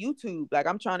even got a YouTube. Like,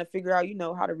 I'm trying to figure out,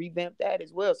 how to revamp that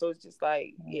as well. So it's just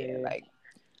like, yeah, Yeah. like,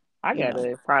 I you know,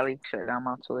 gotta probably shut down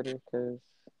my Twitter because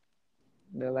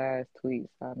the last tweets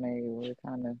I made were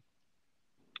kind of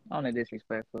on the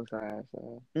disrespectful side.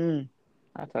 So mm,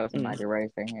 I told somebody mm, to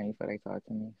raise their hand before they talk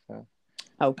to me. So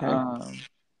okay. um,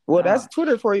 Well, uh, that's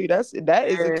Twitter for you. That is a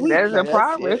yeah, tweet. that's a Like, that's,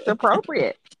 problem. yeah. It's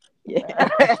appropriate.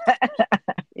 Yeah.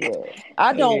 Yeah.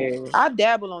 Yeah, I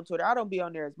dabble on Twitter. I don't be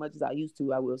on there as much as I used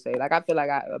to, I will say. Like, I feel like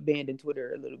I abandoned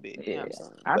Twitter a little bit. You know what yeah.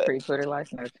 I'm saying? I But treat Twitter like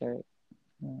Snapchat.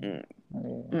 mm,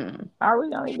 Yeah. mm, I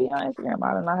really only be on Instagram.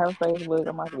 I do not have Facebook.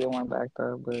 I might get one back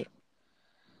though, but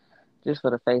just for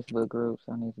the Facebook groups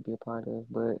I need to be a part of.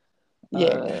 But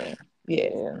yeah. Yeah.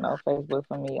 yeah, no Facebook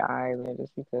for me either,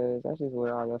 just because that's just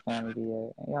where all your family be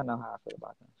at. And y'all know how I feel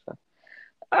about them. So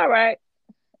all right.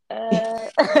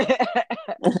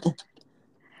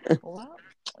 Well,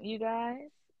 you guys,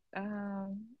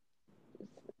 um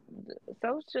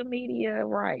social media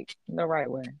right the right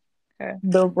way. Okay.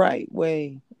 The right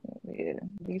way. Yeah.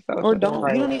 Be Or social the don't.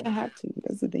 right You don't way. even have to.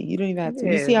 That's the thing. You don't even have to.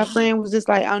 You see Yeah. how friend was just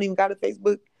like, I don't even got a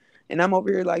Facebook. And I'm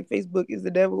over here like, Facebook is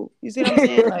the devil. You see what I'm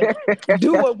saying? Like,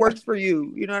 do what works for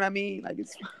you. You know what I mean? Like,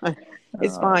 it's fine.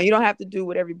 It's fine. You don't have to do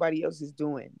what everybody else is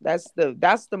doing. That's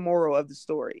the moral of the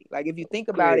story. Like, if you think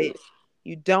about Yeah. it,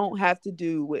 you don't have to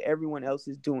do what everyone else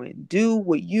is doing. Do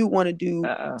what you want to do.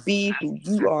 Uh-uh. Be who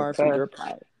you That's a are for tough. your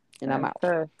power. And I'm That's out.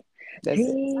 tough. That's it.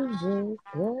 Jesus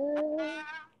love.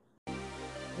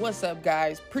 What's up,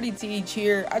 guys? Pretty Teach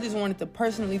here. I just wanted to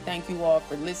personally thank you all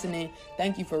for listening.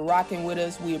 Thank you for rocking with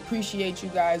us. We appreciate you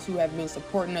guys who have been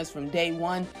supporting us from day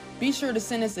one. Be sure to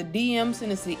send us a DM,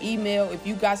 send us an email if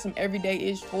you got some everyday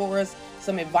ish for us,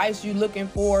 some advice you looking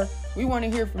for. We want to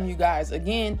hear from you guys.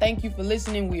 Again, thank you for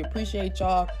listening. We appreciate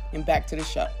y'all, and back to the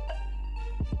show.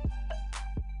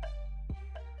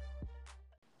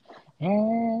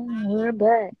 And we're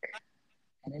back.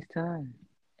 And it's time.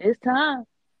 It's time.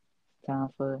 Time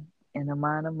for In the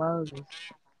Mind of Moses.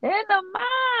 In the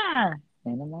Mind.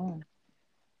 In the Mind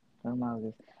of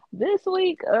Moses. This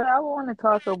week, I want to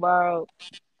talk about,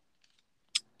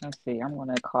 let's see, I'm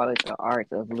going to call it the art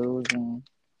of losing.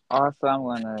 Also, I'm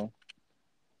going to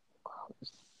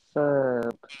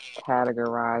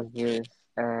subcategorize this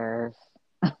as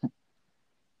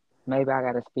maybe I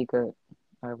got to speak up.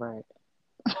 All right.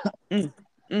 Mm,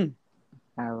 mm.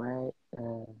 All right.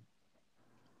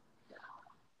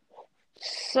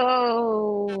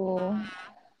 So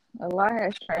a lot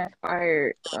has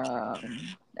transpired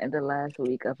in the last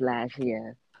week of last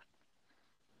year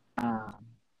um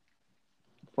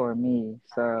for me.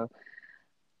 So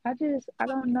I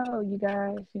don't know, you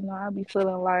guys. I'll be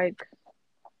feeling like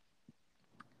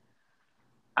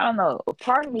I don't know. A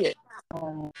part of me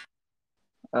assumes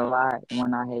a lot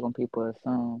when I hate when people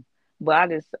assume, but I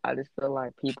just feel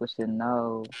like people should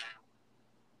know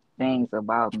things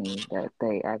about me that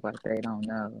they act like they don't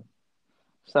know.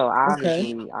 So Okay.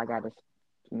 obviously, I got to,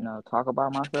 talk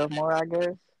about myself more, I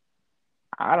guess.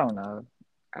 I don't know.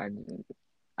 I,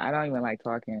 I don't even like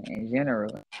talking in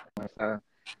general. So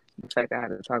the fact that I had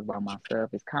to talk about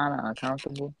myself is kind of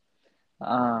uncomfortable.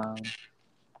 Um,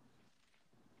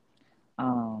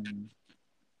 um,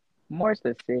 More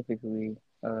specifically,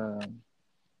 mm,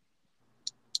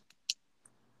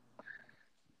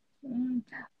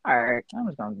 all right, I'm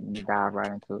just gonna dive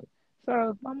right into it.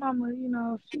 So my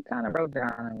mama, she kind of broke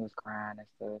down and was crying and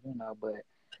stuff, but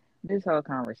this whole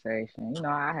conversation,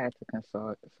 I had to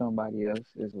consult somebody else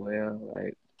as well.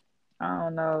 Like, I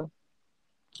don't know,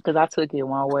 because I took it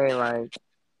one way, like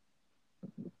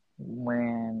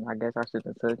when I guess I should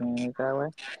have taken it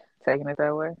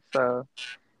that way. So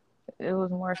it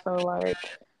was more so like,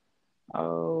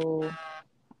 oh,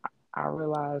 I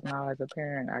realize now as a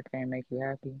parent, I can't make you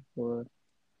happy. Well,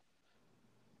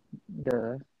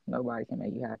 duh, nobody can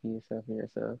make you happy yourself for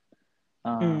yourself.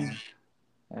 Mm. Um,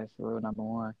 that's rule number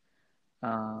one.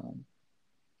 Um,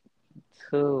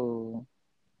 Two,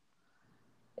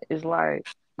 it's like,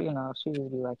 she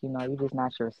just be like, you're just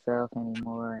not yourself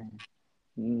anymore, and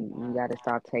you got to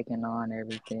stop taking on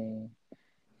everything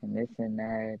and this and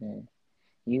that, and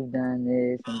you've done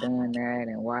this and done that,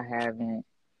 and why haven't,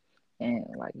 and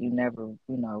like you never,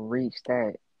 reached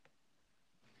that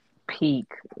peak,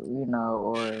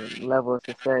 or level of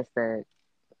success that,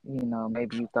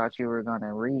 maybe you thought you were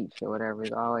gonna reach or whatever.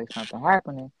 There's always something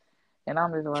happening, and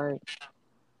I'm just like,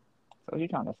 so what you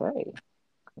trying to say?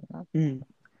 Mm.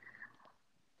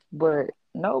 But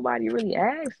nobody really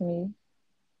asked me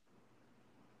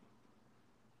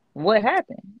what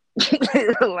happened.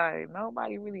 Like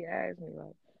nobody really asked me,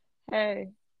 like, hey,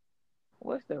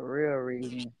 what's the real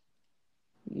reason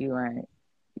you ain't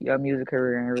your music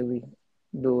career ain't really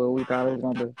do what we thought it was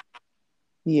gonna do?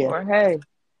 Yeah. Or hey,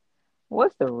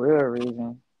 what's the real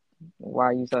reason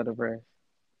why you so depressed?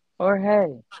 Or hey,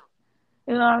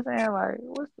 you know what I'm saying? Like,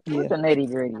 what's Yeah. the nitty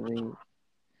gritty read?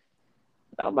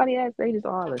 Nobody asked. They just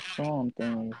all assume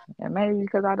things, and maybe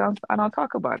because I don't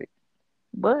talk about it,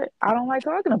 but I don't like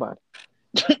talking about it.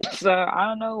 So I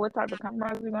don't know what type of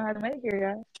compromise we're gonna have to make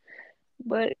here, guys.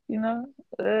 But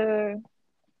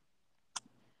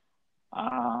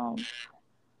um,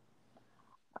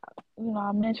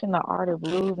 I mentioned the art of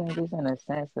losing just in a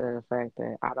sense of the fact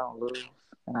that I don't lose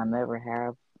and I never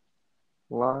have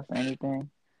lost anything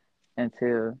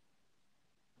until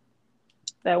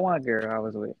that one girl I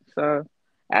was with. So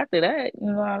after that, you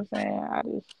know what I'm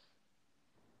saying?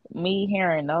 Me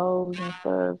hearing no's and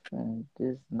stuff and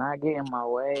just not getting my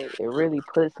way, it really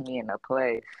puts me in a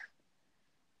place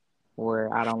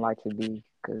where I don't like to be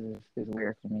because it's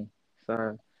weird for me.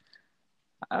 So,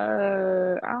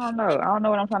 I don't know. I don't know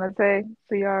what I'm trying to say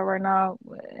to y'all right now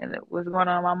and what's going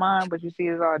on in my mind, but you see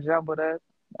it's all jumbled up.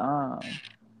 Um,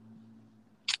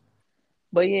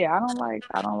 but yeah, I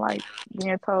don't like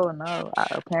being told no.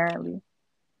 Apparently,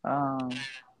 um,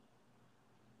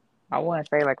 I wouldn't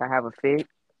say like I have a fit,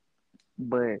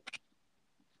 but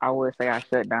I would say I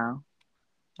shut down.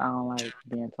 I don't like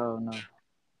being told no, Do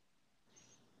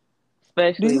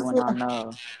especially you when feel I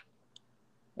know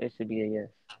it should be a yes.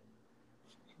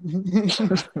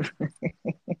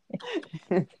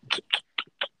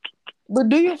 but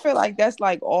do you feel like that's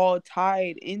like all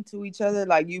tied into each other?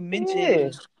 Like you Yeah.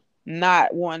 mentioned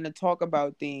not wanting to talk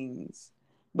about things,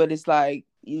 but it's like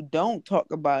you don't talk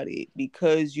about it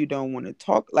because you don't want to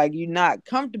talk, like you're not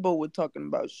comfortable with talking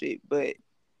about shit, but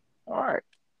All right.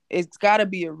 it's got to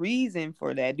be a reason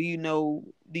for that. Do you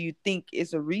think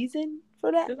it's a reason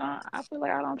for that? Cause I feel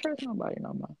like I don't trust nobody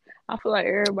no more. I feel like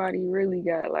everybody really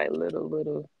got like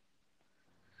little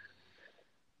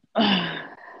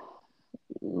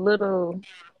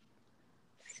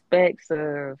specks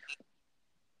of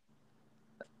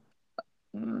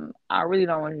I really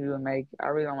don't want you to make I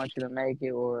really don't want you to make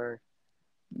it or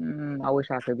I wish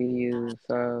I could be you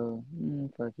so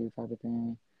fuck you type of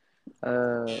thing.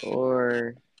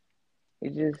 Or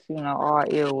it's just all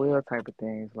ill will type of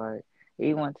things. Like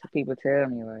even when people tell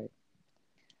me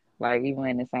like even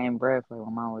in the same breath, like my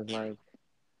mom was like,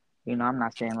 I'm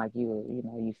not saying like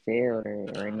you failed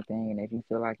or anything. And if you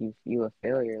feel like you a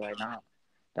failure, like, no,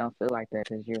 don't feel like that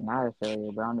because you're not a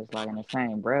failure. But I'm just like, in the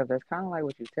same breath, that's kind of like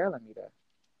what you're telling me though.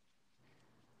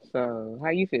 So how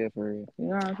you feel for real? You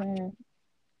know what I'm saying?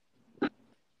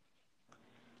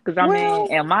 Because I mean, Well,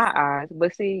 in my eyes,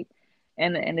 but see,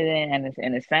 in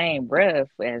the same breath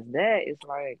as that, it's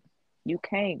like you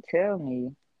can't tell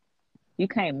me, you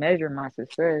can't measure my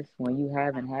success when you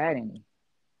haven't had any.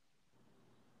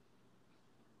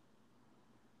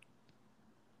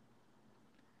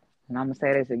 And I'm gonna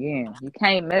say this again: you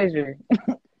can't measure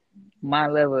my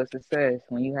level of success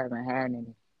when you haven't had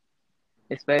any,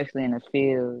 especially in the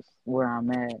fields where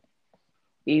I'm at,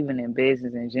 even in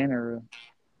business in general,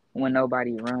 when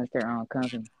nobody runs their own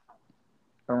company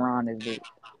around this bitch.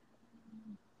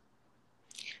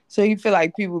 so you feel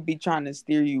like people be trying to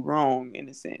steer you wrong in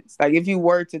a sense. Like if you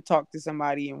were to talk to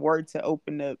somebody and were to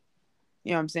open up,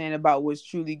 you know what I'm saying, about what's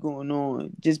truly going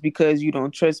on, just because you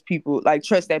don't trust people, like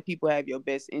trust that people have your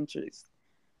best interest,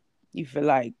 you feel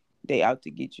like they out to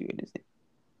get you in a sense.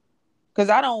 Because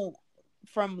I don't,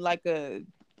 from like a,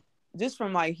 just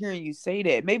from like hearing you say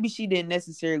that, maybe she didn't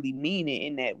necessarily mean it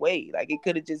in that way. Like it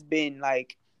could have just been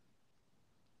like,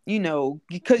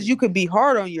 because you could be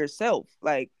hard on yourself,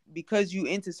 like because you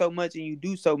into so much and you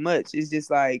do so much. It's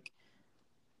just like,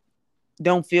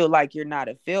 don't feel like you're not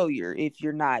a failure if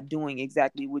you're not doing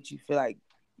exactly what you feel like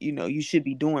you should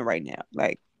be doing right now.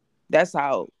 Like that's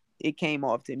how it came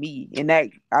off to me. And that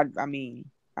I mean,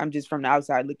 I'm just from the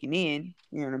outside looking in.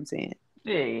 You know what I'm saying?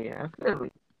 Yeah, yeah, I feel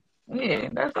it. Yeah,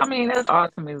 I mean, that's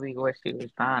ultimately what she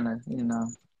was trying to,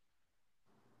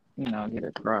 get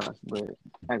across. But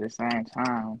at the same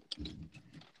time,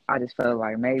 I just felt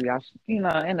like maybe I should, in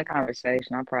the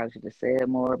conversation, I probably should have said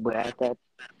more. But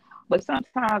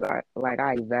sometimes I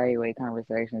evaluate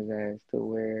conversations as to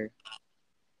where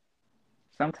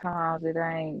sometimes it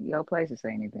ain't your place to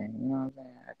say anything. You know what I'm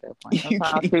saying? At that point, You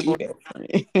sometimes can't do people, that,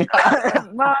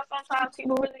 friend. no, sometimes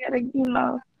people really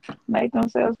gotta, make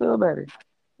themselves feel better.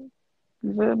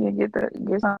 You feel me?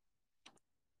 Get some.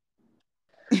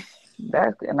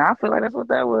 And I feel like that's what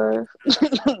that was.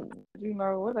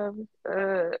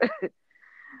 Whatever.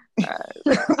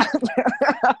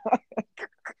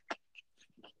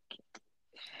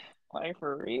 Like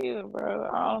for real, bro.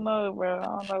 I don't know, bro. I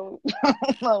don't know. I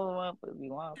don't know what motherfuckers be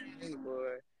wanting from me,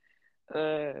 boy.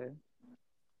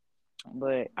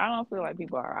 But I don't feel like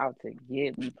people are out to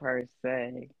get me per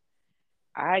se.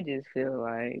 I just feel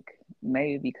like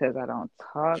maybe because I don't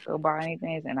talk about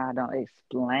anything and I don't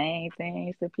explain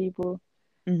things to people,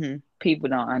 Hmm. people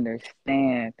don't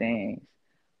understand things.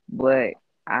 But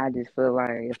I just feel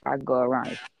like if I go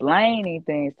around explaining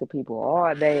things to people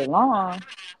all day long,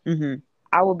 Hmm.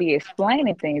 I will be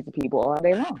explaining things to people all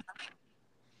day long.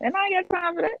 And I ain't got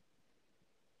time for that.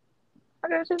 I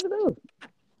got shit to do.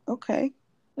 Okay.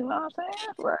 You know what I'm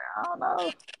saying? Like, I don't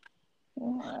know. I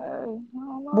don't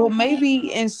Well, know, man.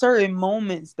 maybe in certain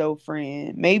moments though,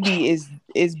 friend, maybe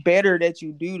it's better that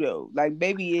you do though. Like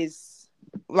maybe it's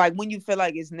like when you feel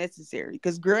like it's necessary.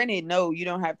 Because granted, no, you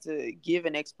don't have to give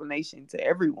an explanation to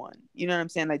everyone. You know what I'm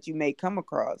saying? That you may come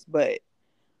across, but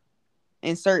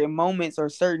in certain moments or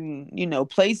certain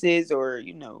places or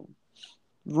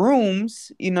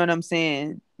rooms, you know what I'm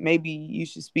saying? Maybe you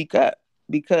should speak up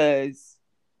because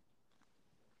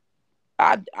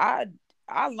I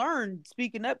I learned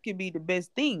speaking up can be the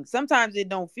best thing. Sometimes it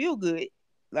don't feel good.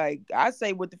 Like I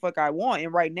say what the fuck I want,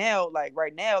 and right now, like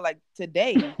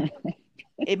today,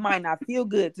 it might not feel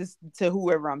good to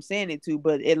whoever I'm saying it to,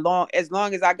 but as long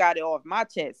as I got it off my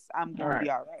chest, I'm All gonna right, be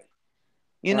all right.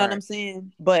 You know what I'm right.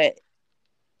 saying? But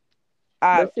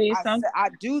I But see, I I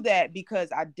do that because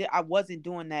I wasn't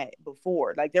doing that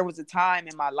before. Like there was a time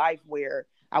in my life where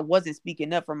I wasn't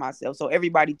speaking up for myself, so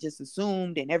everybody just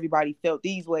assumed and everybody felt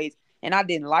these ways, and I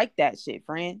didn't like that shit,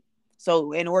 friend.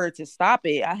 So in order to stop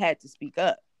it, I had to speak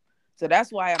up. So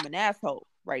that's why I'm an asshole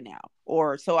right now,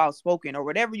 or so outspoken, or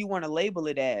whatever you want to label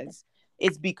it as.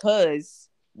 It's because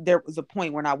there was a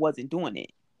point when I wasn't doing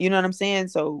it. You know what I'm saying?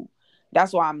 So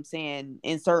that's why I'm saying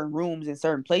in certain rooms, in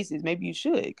certain places, maybe you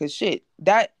should, cause shit,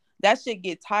 that shit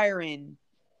get tiring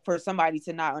for somebody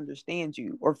to not understand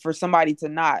you, or for somebody to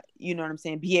not, you know what I'm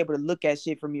saying, be able to look at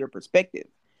shit from your perspective.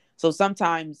 So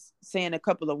sometimes saying a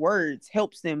couple of words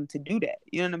helps them to do that.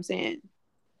 You know what I'm saying?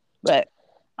 But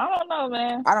I don't know,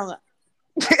 man. I don't know.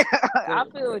 Go I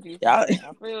ahead, my feel bad. what you're Y'all. saying.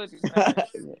 I feel what you're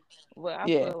saying. But I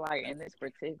Yeah. feel like in this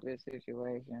particular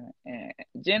situation, and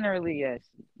generally, yes,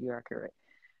 you are correct.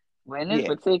 But in this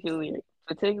Yeah.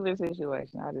 particular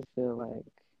situation, I just feel like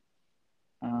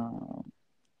um,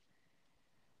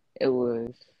 it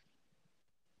was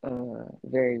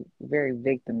very, very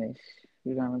victimish.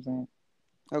 You know what I'm saying?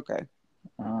 Okay.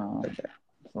 Um, Okay.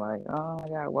 it's like, oh my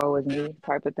God, woe is me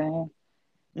type of thing.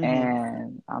 Mm-hmm.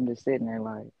 And I'm just sitting there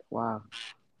like, wow.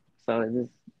 So is this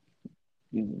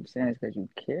you saying it's because you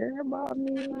care about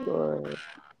me, or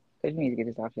because you need to get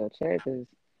this off your chest? Is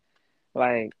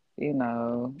like, this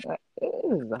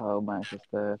is a whole bunch of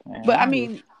stuff, man. But I I'm just,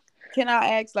 mean, can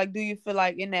I ask, like, do you feel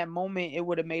like in that moment it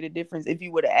would have made a difference if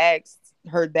you would have asked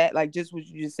her that, like, just what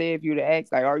you just said, if you would have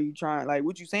asked, like, are you trying, like,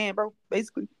 what you saying, bro?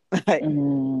 Basically, like,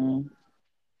 mm,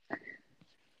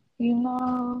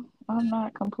 I'm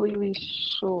not completely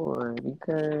sure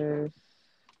because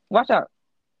watch out,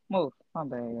 move. My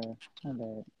bad, my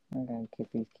bad. I gotta kick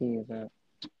these kids up.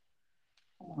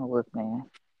 Come on, Wolfman.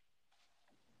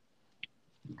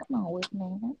 Come on,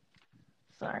 Wolfman.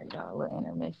 Sorry, y'all. Little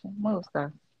intermission. Move,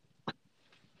 stuff.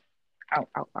 Out,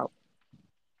 out, out.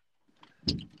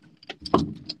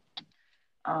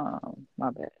 My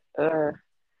bad.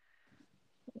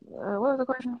 What was the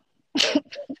question?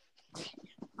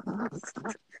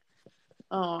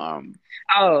 um,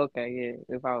 Oh, okay,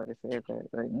 yeah. If I would have said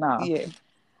that, but no, yeah,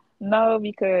 no,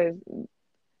 because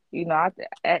I,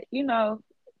 at,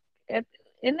 at,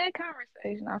 in that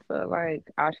conversation, I felt like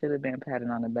I should have been patted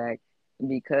on the back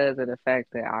because of the fact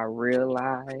that I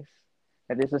realized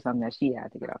that this was something that she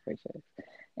had to get off her chest,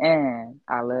 and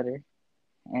I let her,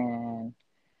 and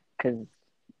because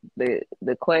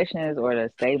the questions or the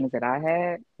statements that I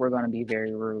had were going to be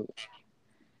very rude,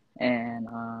 and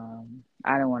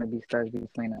I didn't want to be stuck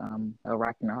between a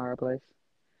rock and a hard place,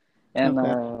 and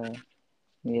okay,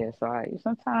 yeah, so I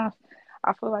sometimes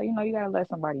I feel like you gotta let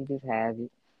somebody just have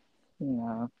it, you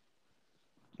know,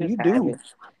 just you have do. it,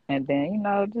 and then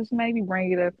just maybe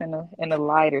bring it up in a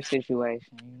lighter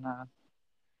situation,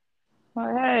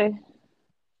 like hey,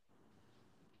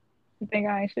 you think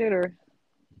I ain't shit or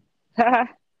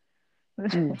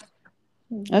Mm.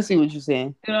 you I see what you're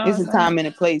saying. know It's what a I'm saying? time and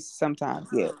a place sometimes.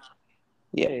 Yeah,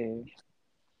 yeah. Yeah.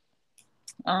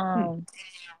 Hmm. Um.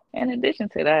 In addition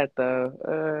to that,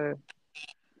 though,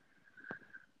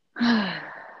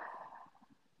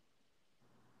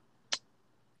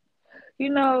 you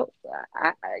know,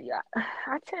 I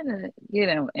tend to get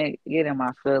in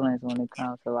my feelings when it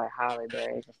comes to like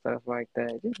holidays and stuff like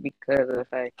that, just because of the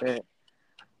fact that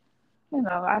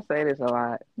I say this a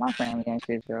lot. My family ain't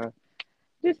shit, y'all.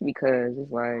 Just because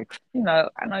it's like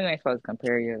I know you ain't supposed to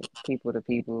compare your people to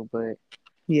people, but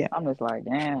Yeah. I'm just like,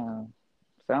 damn.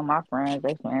 Some of my friends,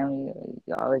 they family,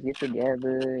 always get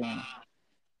together and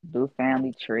do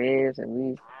family trips at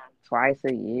least twice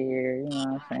a year, you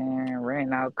know what I'm saying?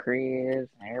 Renting out cribs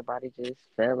and everybody just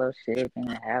fellowshipping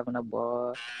and having a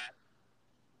ball.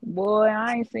 Boy,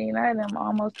 I ain't seen that in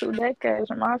almost 2 decades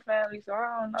from my family, so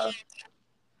I don't know.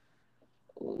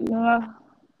 You know,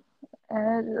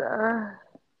 and,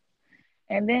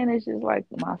 and then it's just like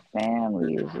my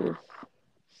family is just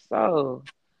so,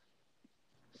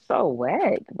 so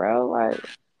whack, bro. Like,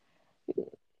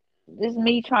 just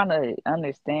me trying to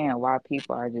understand why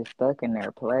people are just stuck in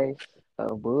their place of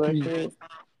Mm. bullshit.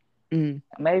 Mm.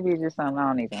 Maybe it's just something I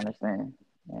don't need to understand.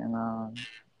 And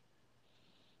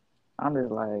I'm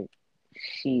just like,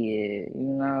 shit,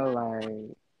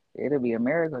 like it'll be a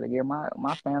miracle to get my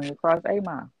family across 8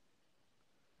 Mile.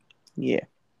 Yeah.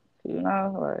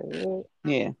 Like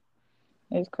Yeah.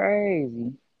 it's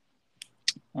crazy.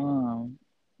 Um,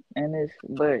 and it's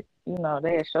but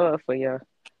they'll show up for your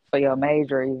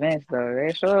major events though.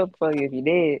 They'll show up for you if you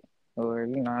did, or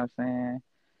what I'm saying,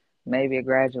 maybe a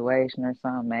graduation or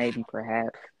something, maybe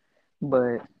perhaps.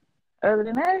 But other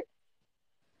than that,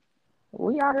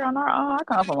 we out here on our own. I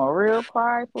come from a real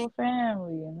prideful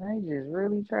family, and they just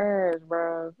really trash,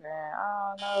 bro.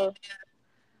 And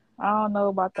I don't know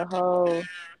about the whole.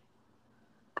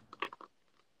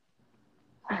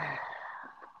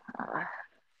 I,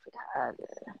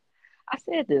 I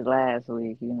said this last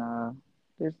week,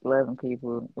 just loving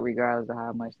people regardless of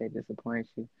how much they disappoint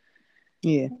you.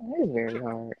 Yeah. It's very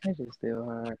hard. It's just still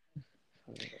hard.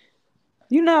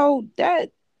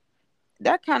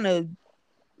 That kind of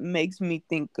makes me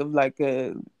think of like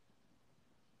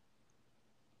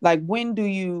when do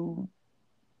you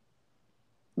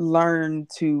learn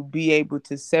to be able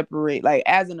to separate, like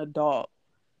as an adult,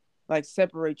 like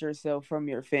separate yourself from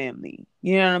your family?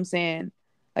 You know what I'm saying?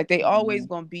 Like they always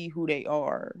Mm-hmm. gonna be who they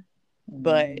are,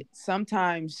 but Mm-hmm.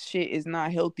 sometimes shit is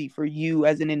not healthy for you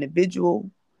as an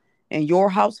individual and your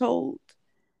household.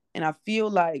 And I feel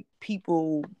like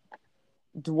people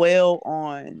dwell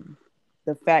on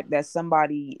the fact that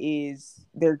somebody is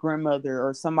their grandmother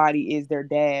or somebody is their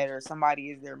dad or somebody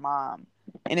is their mom.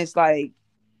 And it's like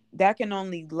that can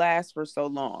only last for so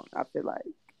long, I feel like.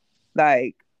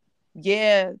 Like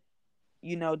yeah,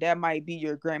 that might be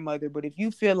your grandmother, but if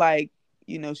you feel like,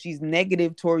 she's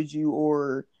negative towards you,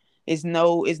 or it's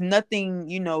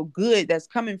nothing, good that's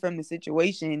coming from the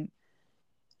situation,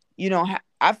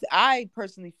 I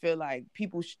personally feel like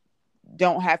people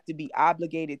don't have to be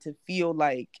obligated to feel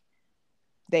like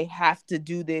they have to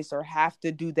do this or have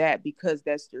to do that because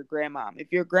that's your grandmom.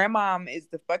 If your grandmom is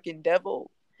the fucking devil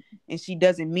and she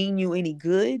doesn't mean you any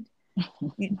good,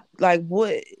 like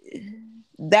what?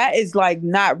 That is like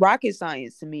not rocket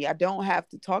science to me. I don't have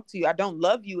to talk to you. I don't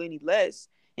love you any less.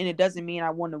 And it doesn't mean I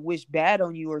want to wish bad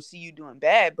on you or see you doing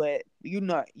bad, but you're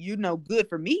no good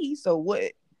for me. So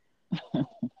what?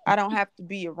 I don't have to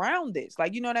be around this.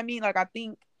 Like, you know what I mean? Like, I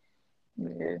think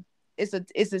Yeah. it's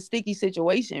a sticky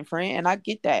situation, friend, and I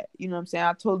get that. You know what I'm saying?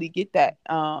 I totally get that.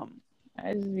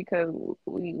 It's just because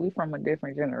we from a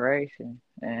different generation,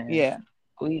 and Yeah.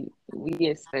 we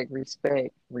expect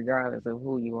respect regardless of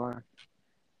who you are.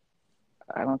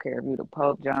 I don't care if you're the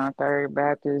Pope, John Third,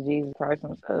 Baptist, Jesus Christ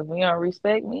himself. If you don't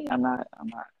respect me, I'm not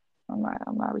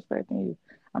respecting you.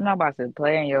 I'm not about to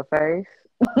play in your face.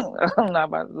 I'm not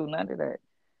about to do none of that.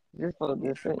 Just for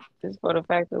the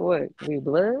fact of what? We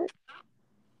blood?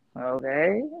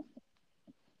 Okay. A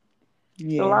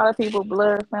Yeah. lot of people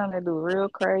blood family do real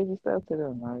crazy stuff to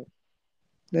them, like,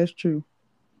 That's true.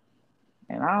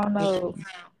 and That's true.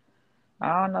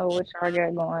 I don't know what y'all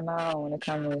got going on when it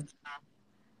comes to,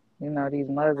 these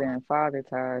mother and father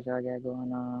ties y'all got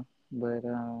going on. But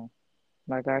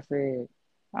like I said,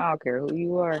 I don't care who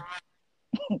you are.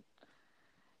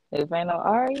 If ain't no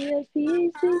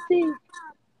RESPECT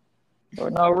or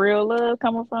no real love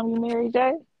coming from you, Mary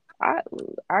J, I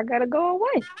I gotta go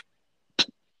away.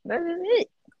 That is it.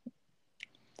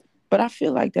 But I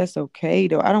feel like that's okay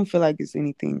though. I don't feel like there's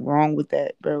anything wrong with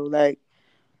that, bro. Like,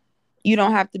 you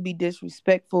don't have to be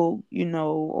disrespectful,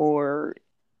 or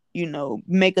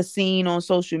make a scene on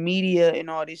social media and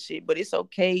all this shit, but it's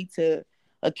okay to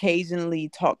occasionally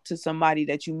talk to somebody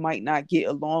that you might not get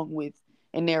along with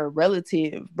and they're a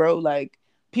relative, bro. Like,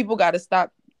 people got to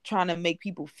stop trying to make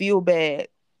people feel bad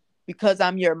because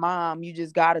I'm your mom. You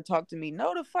just got to talk to me.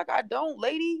 No, the fuck I don't,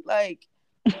 lady. Like,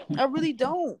 I really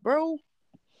don't, bro.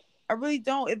 I really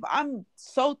don't. If I'm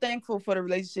so thankful for the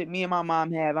relationship me and my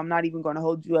mom have, I'm not even going to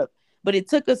hold you up. But it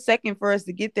took a second for us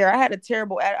to get there. I had a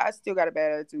terrible, I still got a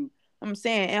bad attitude. I'm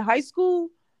saying in high school,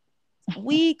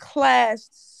 we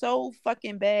clashed so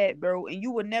fucking bad, bro. And you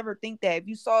would never think that. If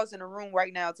you saw us in a room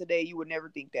right now today, you would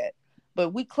never think that. But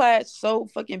we clashed so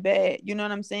fucking bad. You know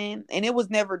what I'm saying? And it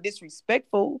was never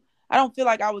disrespectful. I don't feel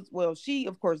like I was, well, she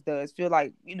of course does feel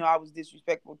like, I was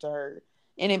disrespectful to her.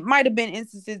 And it might have been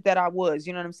instances that I was,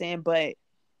 you know what I'm saying? But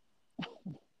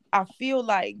I feel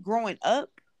like growing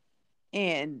up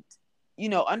and,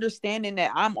 understanding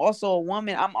that I'm also a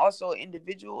woman, I'm also an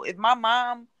individual. If my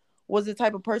mom was the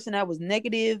type of person that was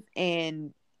negative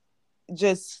and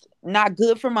just not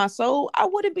good for my soul, I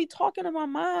wouldn't be talking to my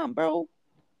mom, bro.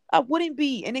 I wouldn't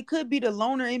be. And it could be the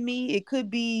loner in me. It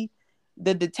could be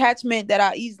the detachment that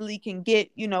I easily can get,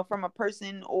 from a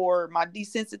person, or my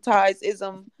desensitized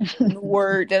ism, new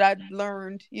word that I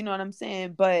learned, you know what I'm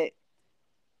saying? But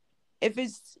if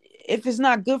it's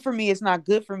not good for me, it's not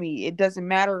good for me. It doesn't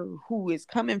matter who it's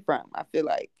coming from, I feel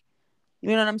like. You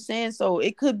know what I'm saying? So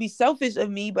it could be selfish of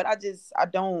me, but I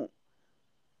don't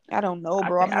know,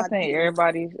 bro. I'm I not think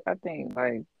getting. I think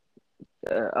like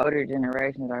older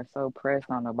generations are so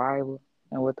pressed on the Bible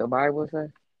and what the Bible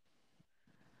says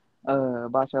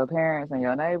about your parents and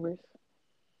your neighbors,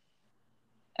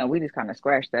 and we just kind of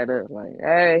scratch that up, like,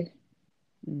 hey,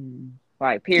 Mm.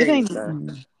 like It period ain't. though,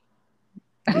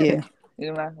 Yeah,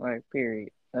 like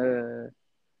period.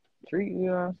 Treat, you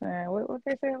know what I'm saying? What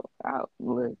they say? Oh,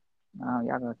 look,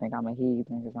 y'all gonna think I'm a heathen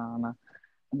because I don't know,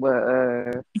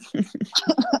 but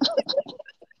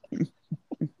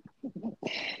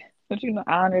but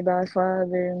honor thy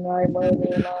father and thy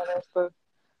mother and all that stuff.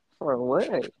 For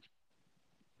what?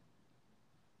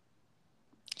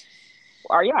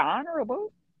 Are y'all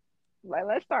honorable? Like,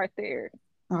 let's start there.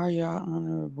 are y'all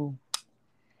honorable?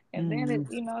 And then Mm.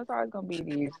 it's always gonna be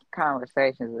these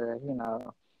conversations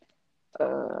of,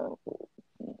 uh,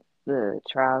 the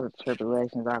trials and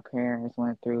tribulations our parents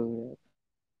went through,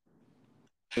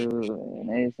 and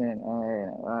this and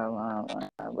that, blah, blah,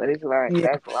 blah. But it's like Yeah,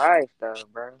 that's life, though,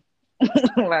 bro.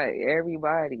 Like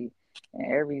everybody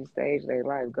in every stage of their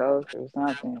life goes through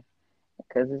something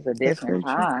because it's a that's different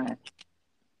very true. time.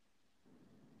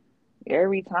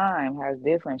 Every time has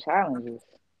different challenges.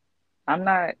 I'm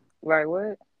not like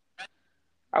what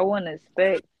I wouldn't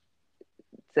expect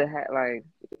to have like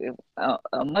if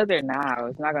a mother now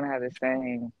is not gonna have the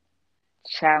same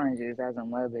challenges as a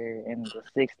mother in the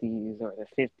 60s or the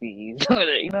 50s, or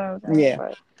you know what I'm saying? Yeah.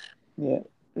 Like, Yeah.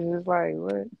 it's just like,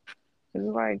 what? It's just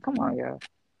like, come on, y'all.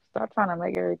 Stop trying to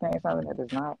make everything something that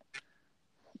is not.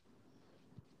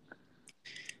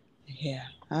 Yeah.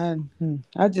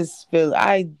 I just feel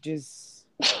I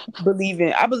believe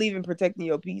in protecting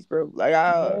your peace, bro. Like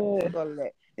I Yeah. fuck all of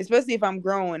that. Especially if I'm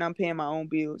grown, I'm paying my own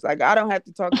bills. Like I don't have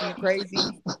to talk to you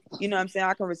crazy. You know what I'm saying?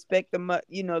 I can respect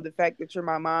the fact that you're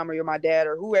my mom or you're my dad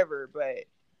or whoever, but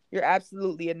you're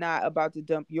absolutely not about to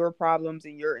dump your problems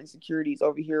and your insecurities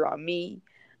over here on me.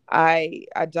 I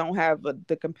don't have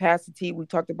the capacity. We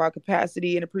talked about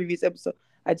capacity in a previous episode.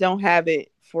 I don't have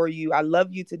it for you. I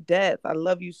love you to death. I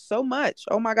love you so much.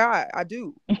 Oh my God, I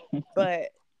do. But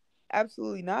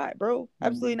absolutely not, bro.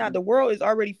 Absolutely not. Mhm. The world is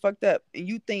already fucked up. And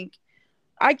you think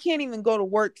I can't even go to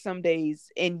work some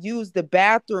days and use the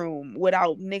bathroom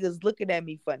without niggas looking at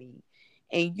me funny.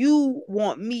 And you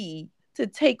want me to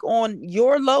take on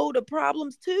your load of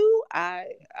problems too?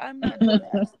 I'm not doing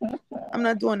that. I'm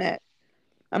not doing that.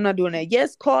 I'm not doing that.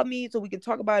 Yes, call me so we can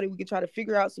talk about it. We can try to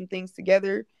figure out some things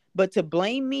together. But to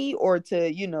blame me or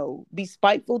to, be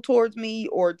spiteful towards me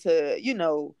or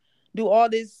to, do all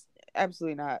this,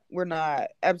 absolutely not. We're not.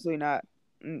 Absolutely not.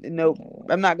 Nope.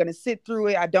 Yeah. I'm not going to sit through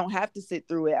it. I don't have to sit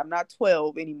through it. I'm not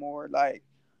 12 anymore. Like,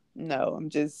 no, I'm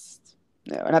just,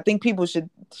 no. And I think people should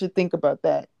think about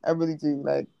that. I really do.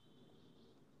 Like,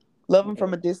 love them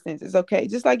from a distance. It's okay.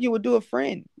 Just like you would do a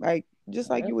friend. Like, just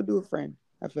like Yep. you would do a friend.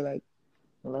 I feel like.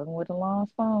 Loving with a long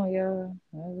phone, y'all.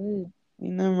 That's it.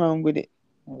 Ain't nothing wrong with it.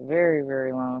 A very,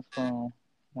 very long phone.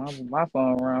 My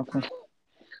phone run from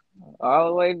all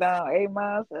the way down 8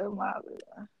 miles, 7 miles.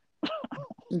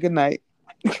 Good night.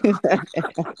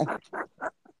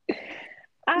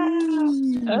 Ah,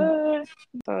 Mm. uh,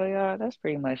 so y'all, that's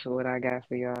pretty much what I got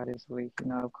for y'all this week.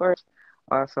 Of course,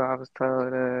 also I was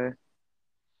told,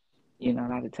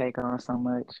 not to take on so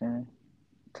much and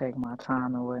take my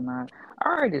time and whatnot. I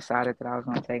already decided that I was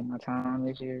gonna take my time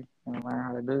this year and learn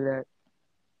how to do that.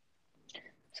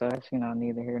 So that's,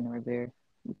 neither here nor there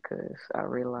because I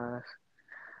realize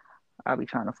I'll be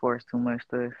trying to force too much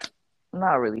stuff.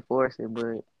 Not really force it,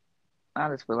 but I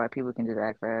just feel like people can just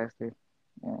act faster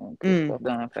and get Mm. stuff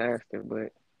done faster.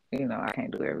 But I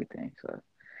can't do everything, so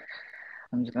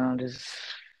I'm just gonna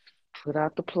put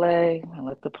out the play and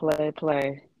let the play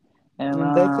play. And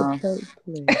And let the play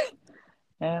play.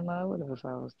 what else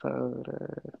I was told?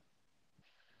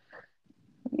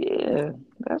 Yeah,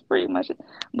 that's pretty much it.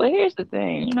 But here's the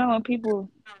thing, when people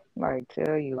like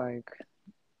tell you like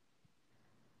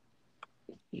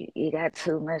you got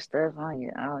too much stuff on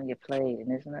your plate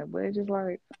and this and that, but it's just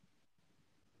like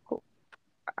who-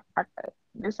 I,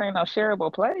 this ain't no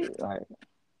shareable plate. Like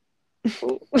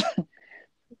who,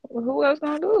 who else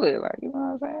gonna do it? Like what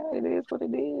I'm saying? It is what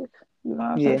it is. You know what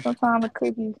I'm saying? Yeah. Sometimes the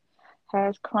cookies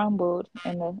has crumbled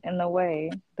in the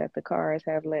way that the cars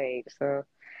have laid. So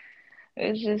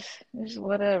it's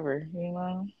whatever.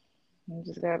 You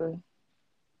just gotta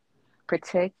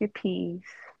protect your peace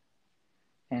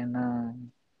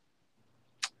and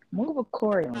move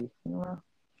accordingly.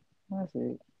 That's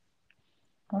it.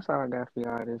 That's all I got for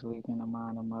y'all this week in the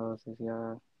mind of Moses,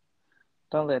 y'all.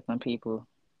 Don't let them people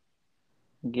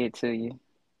get to you,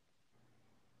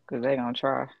 cause they gonna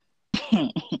try.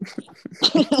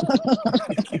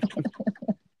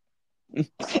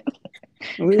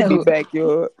 We'll be back,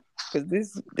 y'all. Cause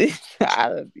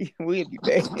we'll be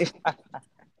back.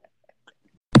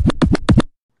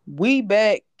 We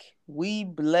back. We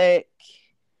black.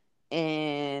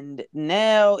 And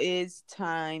now it's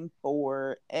time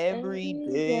for Every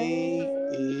everyday day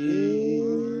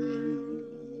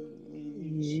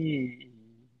ish.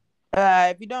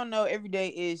 If you don't know, everyday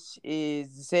ish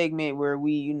is the segment where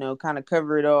we, kind of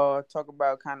cover it all, talk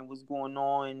about kind of what's going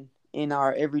on in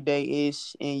our everyday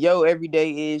ish and yo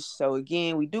everyday ish. So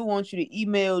again, we do want you to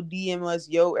email, DM us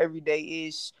yo everyday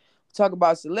ish. We talk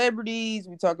about celebrities,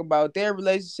 we talk about their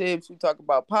relationships, we talk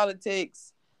about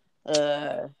politics.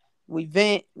 Uh, we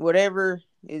vent, whatever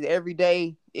is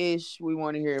everyday ish. We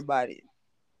want to hear about it.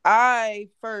 I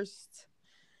first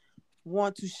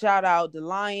want to shout out the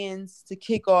Lions to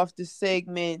kick off the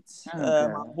segment. Oh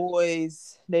My God.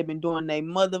 boys, they've been doing their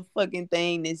motherfucking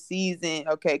thing this season.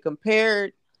 Okay,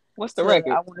 compared What's the to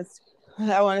record?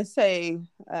 I want to say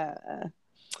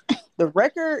the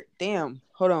record. Damn,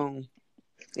 hold on.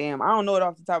 Damn, I don't know it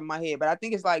off the top of my head, but I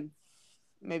think it's like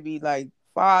maybe like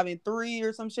 5-3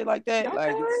 or some shit like that.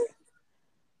 Like Okay. it's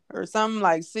or something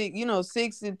like 6-3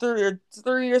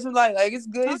 or something like it's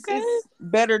good. Okay. It's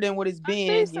better than what it's That's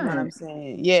been. You know what I'm decent.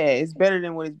 saying? Yeah, it's better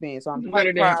than what it's been. So I'm It's quite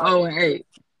better than proud. 0-8.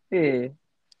 Yeah.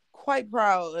 quite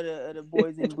proud of the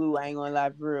boys in blue. I ain't gonna lie,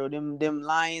 for real. Them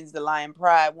Lions, the Lion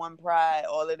Pride, One Pride,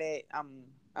 all of that.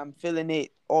 I'm feeling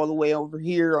it all the way over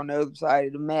here on the other side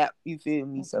of the map. You feel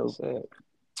me? That's So what's up.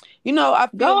 I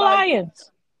Go feel like,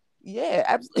 Lions! yeah,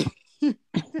 absolutely.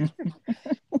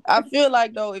 I feel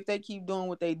like though, if they keep doing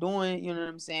what they doing, you know what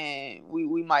I'm saying,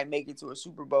 we might make it to a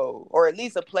Super Bowl or at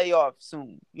least a playoff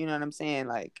soon. You know what I'm saying?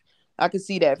 Like I could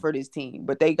see that for this team,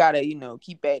 but they gotta,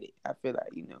 keep at it. I feel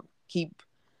like, keep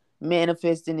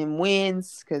manifesting in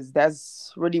wins because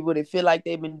that's really what it feel like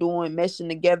they've been doing, meshing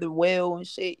together well and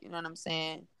shit. You know what I'm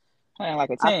saying? Playing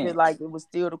like a I feel team. like it was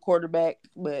still the quarterback,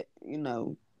 but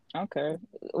Okay.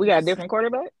 We got a different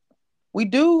quarterback? we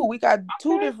do. We got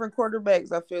two Okay. different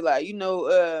quarterbacks. I feel like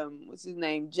what's his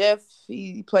name? Jeff.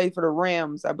 He played for the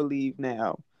Rams, I believe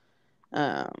now.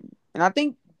 And I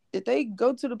think did they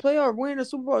go to the playoff, win the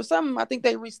Super Bowl or something? I think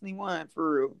they recently won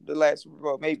for real, the last Super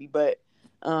Bowl, maybe. But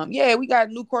yeah, we got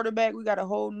a new quarterback. We got a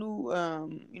whole new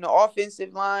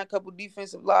offensive line, couple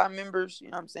defensive line members. You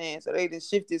know what I'm saying? So they just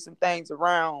shifted some things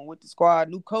around with the squad.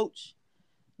 New coach.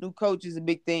 New coach is a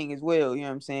big thing as well. You know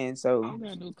what I'm saying? So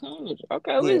Okay, new coach.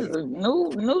 Okay, we yeah.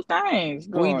 new things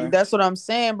We going. that's what I'm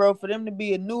saying, bro. For them to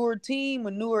be a newer team,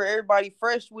 everybody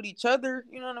fresh with each other,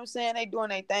 you know what I'm saying? They doing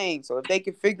their thing. So if they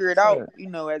can figure it out,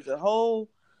 So, as a whole,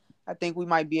 I think we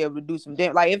might be able to do some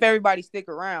damn. Like if everybody stick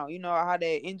around, you know how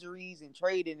that injuries and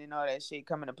trading and all that shit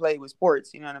come into play with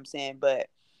sports. You know what I'm saying? But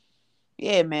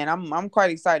yeah, man, I'm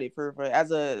quite excited for as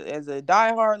a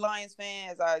diehard Lions fan,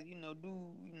 as I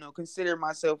do consider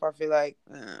myself. I feel like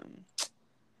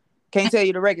can't tell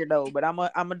you the record though, but I'm a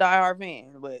diehard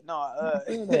fan. But no, I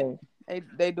feel that.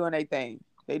 they doing their thing.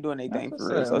 They doing their That's thing what's for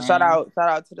real. up, So man. shout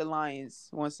out to the Lions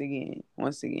once again,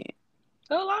 once again.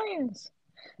 Go Lions.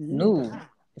 Mm. New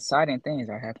exciting things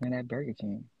are happening at Burger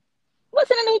King. What's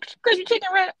in the new crispy chicken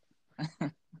wrap?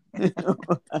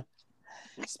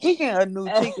 Speaking of new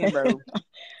chicken, bro,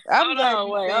 I'm Hold glad on,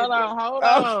 you wait, said hold that. on, hold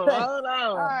on, Okay, hold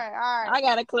all on. right, all right. I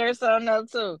gotta clear something up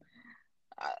too.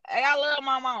 Hey, I love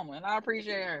my mama and I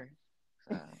appreciate her.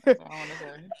 So that's all I want to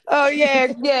say. Oh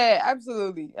yeah, yeah,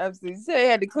 absolutely, absolutely. So you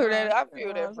had to clear that. Uh, I feel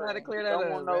I that, just had to bro. clear that Don't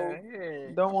want up, no, man. Yeah,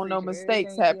 I don't want no appreciate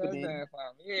mistakes everything she has happening. done for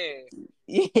me.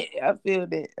 Yeah, I feel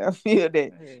that. I feel that.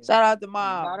 Yeah, yeah. Shout out to From the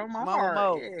mom, bottom of my Mama heart.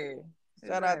 Mo. Yeah,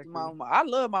 Shout out to exactly. Mama Mo. I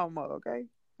love Mama Mo. Okay,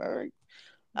 all right.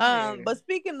 Yeah. But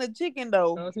speaking of chicken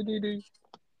though, Saucy DD.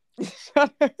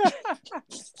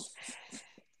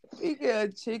 speaking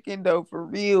of chicken though, for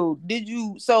real, did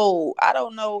you? So I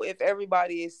don't know if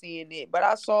everybody is seeing it, but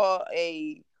I saw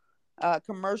a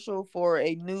commercial for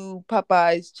a new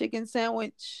Popeyes chicken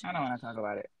sandwich. I don't want to talk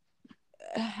about it.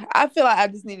 I feel like I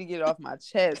just need to get it off my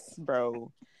chest,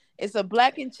 bro. It's a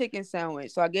blackened chicken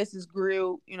sandwich, so I guess it's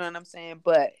grilled. You know what I'm saying?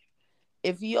 But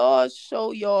if y'all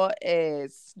show y'all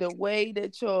ass the way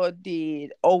that y'all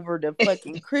did over the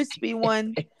fucking crispy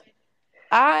one,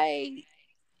 I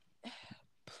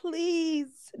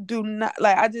please do not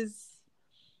like. I just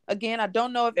again, I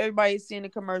don't know if everybody's seeing the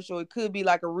commercial. It could be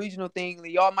like a regional thing.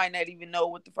 Y'all might not even know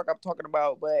what the fuck I'm talking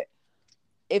about. But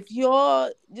if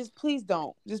y'all just please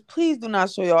do not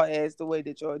show y'all ass the way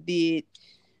that y'all did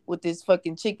with this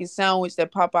fucking chicken sandwich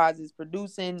that Popeyes is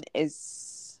producing.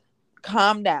 Is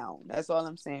calm down. That's all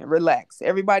I'm saying. Relax.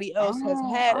 Everybody else has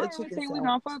had I a don't even chicken think we sandwich.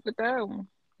 gonna fuck with that one.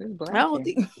 It's I don't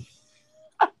blacking. think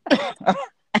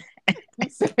you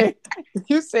said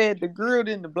you said the grilled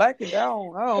and the blackened down.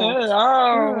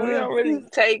 We don't really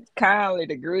take kindly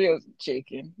to grilled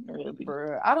chicken, really.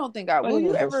 Bro, I don't think I What will. is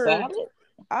You this, a ever? salad?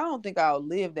 I don't think I'll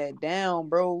live that down,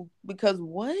 bro. Because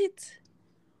what?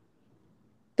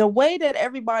 The way that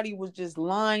everybody was just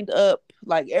lined up,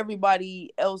 like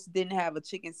everybody else didn't have a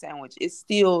chicken sandwich, it's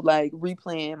still like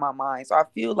replaying in my mind. So I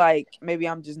feel like maybe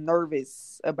I'm just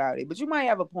nervous about it. But you might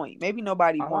have a point. Maybe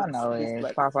nobody All I wants know this is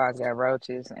black Popeyes chicken got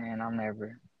roaches, and I'm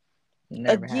never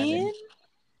having again.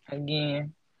 it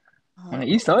again on the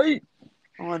east Oh, side.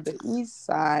 on the east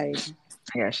side,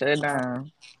 I got shut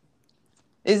down.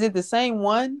 is it the same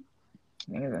one?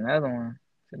 There's another one.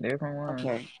 It's a different one.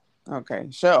 Okay, okay.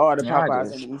 Shut all the Y'all Popeyes on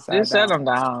just the east side just shut them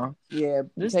down. down. Yeah,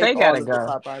 Just take they gotta all of the go.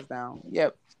 Popeyes down.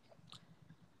 Yep,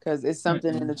 because it's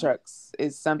something in Mm-mm. the trucks.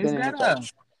 It's It's something in the gotta.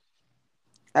 trucks.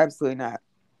 Absolutely not.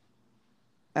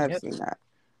 Yep. Absolutely not.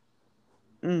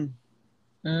 Mm.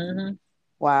 Mm-hmm.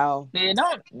 Wow. Yeah,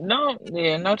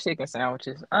 no chicken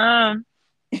sandwiches. Uh,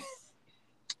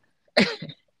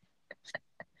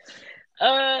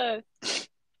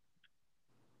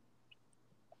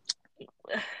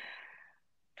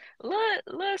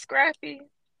 little scrappy.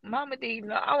 Mama D,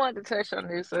 no, I wanted to touch on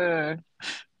this. A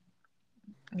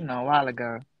while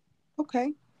ago.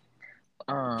 Okay.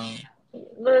 Um,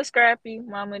 Little Scrappy,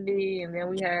 Mama D, and then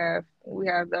we have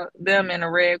them in the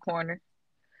red corner.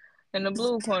 In the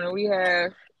blue corner, we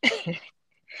have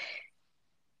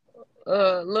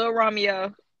Lil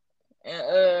Romeo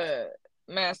and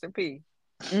Master P.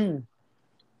 Mm,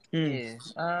 mm.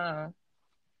 Yeah.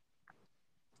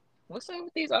 What's up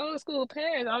with these old school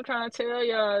parents? I'm trying to tell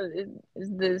y'all, it's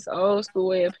this old school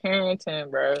way of parenting,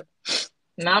 bro.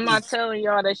 Now I'm not telling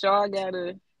y'all that y'all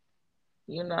gotta,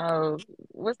 you know,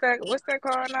 what's that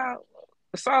called now?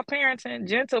 Soft parenting,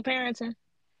 gentle parenting.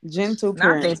 Gentle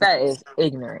Now I think parenting. that is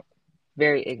ignorant,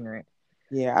 very ignorant.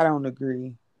 Yeah, I don't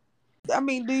agree. I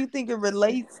mean, do you think it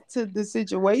relates to the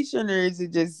situation, or is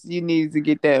it just you need to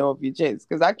get that off your chest?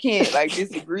 Because I can't like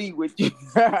disagree with you.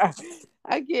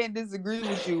 I can't disagree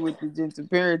with you with the gentle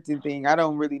parenting thing. I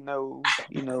don't really know,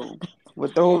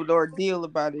 what the whole ordeal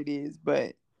about it is,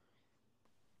 but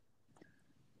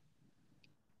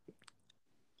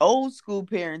old school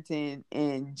parenting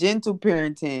and gentle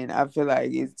parenting, I feel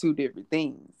like it's two different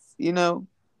things.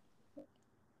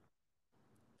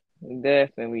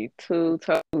 Definitely two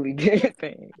totally different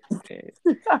things.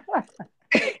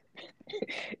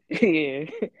 Yeah.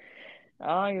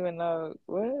 I don't even know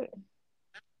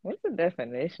what's the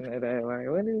definition of that? Like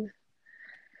what is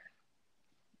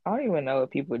I don't even know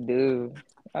what people do.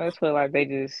 I just feel like they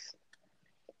just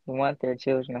want their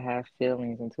children to have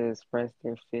feelings and to express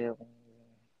their feelings.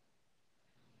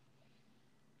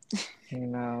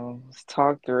 Just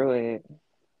talk through it.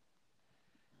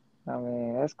 I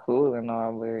mean, that's cool and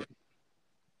all, but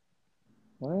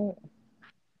what?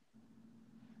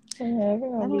 Yeah, if you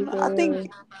I gonna don't beat know. I their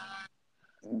think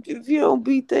if you don't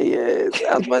beat their ass,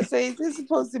 I was about to say, is this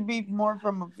supposed to be more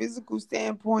from a physical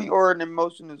standpoint or an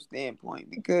emotional standpoint?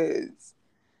 Because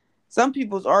some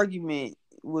people's argument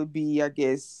would be, I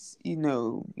guess,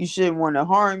 you shouldn't want to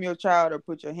harm your child or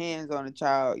put your hands on a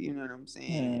child. You know what I'm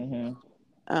saying?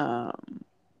 hmm Um,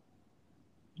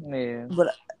 Yeah.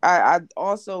 but I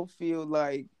also feel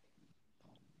like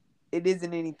it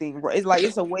isn't anything. It's like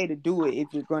it's a way to do it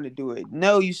if you're going to do it.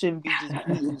 No, you shouldn't be just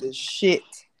beating the shit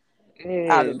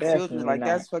out Yeah, of children. definitely Like not.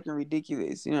 that's fucking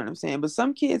ridiculous. You know what I'm saying? But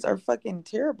some kids are fucking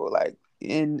terrible. Like,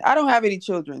 and I don't have any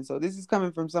children, so this is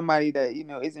coming from somebody that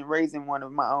isn't raising one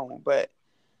of my own. But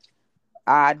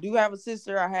I do have a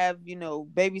sister. I have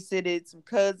babysitted some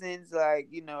cousins. Like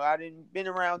I didn't been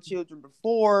around children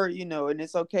before. And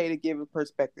it's okay to give a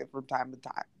perspective from time to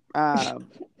time.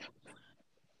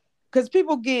 Because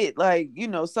people get like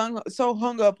so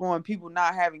hung up on people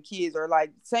not having kids, or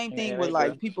like same thing Yeah, with they do.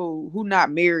 like people who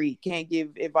not married can't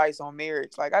give advice on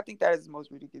marriage. Like I think that is the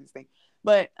most ridiculous thing.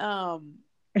 But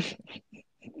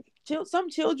some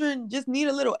children just need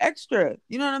a little extra.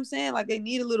 You know what I'm saying? Like they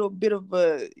need a little bit of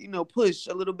a push,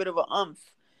 a little bit of a umph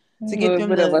A to get little them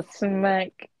bit of to a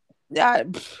smack. yeah.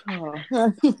 Oh,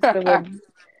 bit of a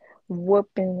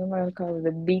whooping. I'm gonna call it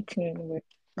a beating.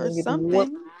 But Or you get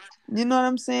whooped. something. You know what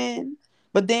I'm saying?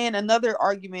 But then another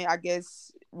argument, I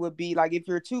guess, would be like if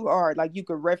you're too hard, like you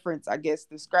could reference, I guess,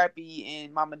 the Scrappy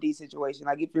and Mama D situation.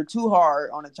 Like if you're too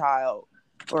hard on a child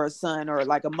or a son or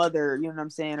like a mother, you know what I'm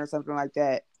saying, or something like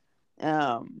that.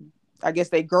 Um, I guess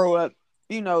they grow up,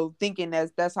 thinking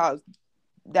that's how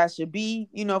that should be,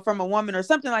 from a woman or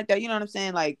something like that. You know what I'm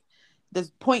saying? Like the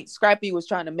point Scrappy was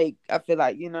trying to make, I feel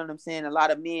like, you know what I'm saying? A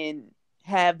lot of men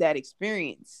have that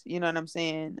experience, you know what I'm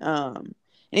saying? And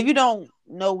if you don't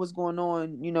know what's going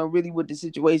on, really with the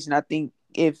situation, I think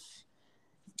if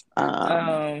um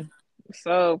Um,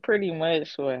 so pretty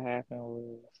much what happened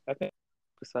was I think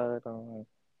episode on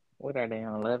what are they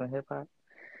on 11 Hip Hop?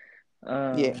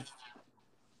 yeah, Um,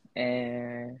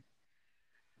 and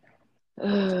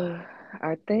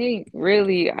I think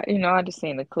really, I just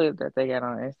seen the clip that they got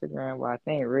on Instagram, but I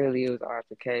think really it was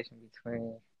altercation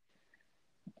between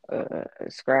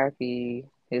Scrappy,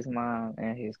 his mom,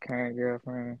 and his current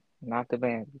girlfriend, not the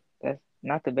band. That's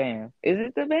not the band. Is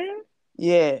it the band?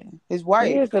 yeah, his It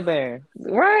wife, is the band.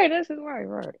 Right, that's his wife,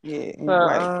 right. yeah, So his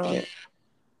wife,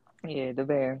 yeah, yeah, the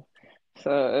band.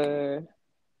 So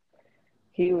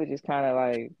he was just kind of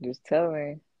like just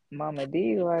telling Mama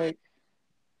D like,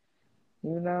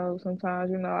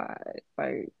 sometimes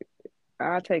like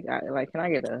like, can I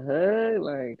get a hug?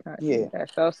 Like, yeah, you gotta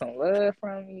show some love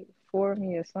from me for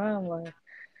me or something. Like,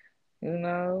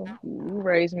 you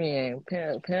raised me in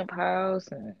pimp house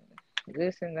and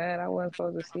this and that. I wasn't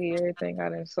supposed to see everything I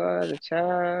didn't saw as a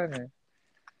child, and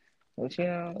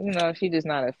but she just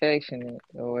not affectionate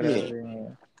or yeah,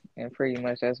 whatever, and pretty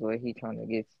much that's what he trying to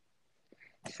get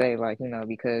say, like,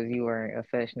 because you weren't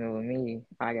affectionate with me,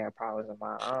 I got problems of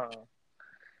my own,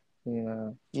 you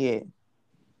know. yeah,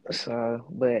 So,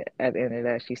 but at the end of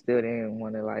that, she still didn't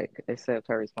want to like accept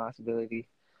her responsibility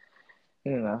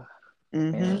you know,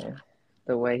 Mm-hmm. and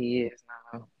the way he is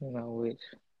now, which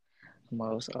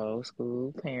most old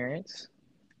school parents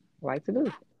like to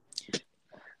do.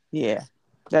 Yeah,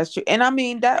 that's true. And I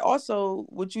mean that also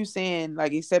what you saying,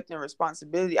 like accepting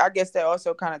responsibility. I guess that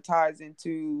also kind of ties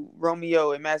into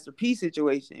Romeo and Master P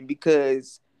situation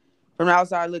because from the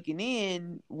outside looking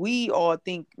in, we all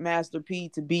think Master P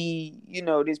to be,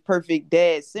 this perfect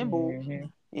dad symbol. Hmm.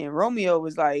 And Romeo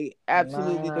was like,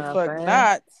 absolutely the Nah, fuck fam.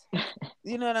 not.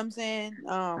 You know what I'm saying?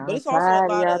 But I'm it's also a tired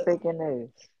of lot y'all of, thinking this.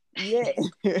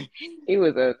 yeah. He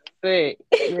was upset.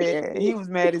 Yeah, he was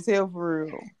mad as hell for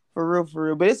real. For real, for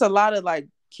real. But it's a lot of like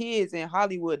kids in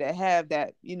Hollywood that have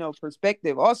that,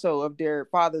 perspective also of their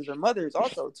fathers or mothers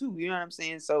also too. You know what I'm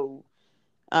saying? So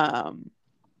um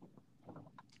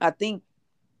I think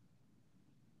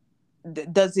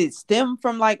does it stem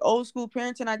from like old school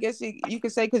parenting? I guess you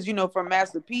could say because from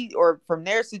Master P or from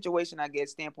their situation, I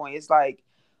guess standpoint, it's like,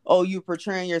 oh, you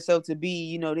portraying yourself to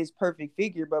be, this perfect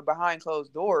figure, but behind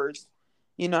closed doors,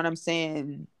 you know what I'm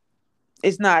saying?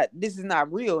 It's not, this is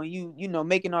not real, and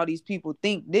making all these people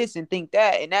think this and think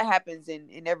that, and that happens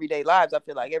in everyday lives. I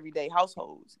feel like everyday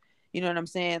households, you know what I'm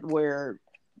saying, where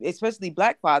especially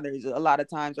black fathers a lot of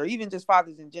times, or even just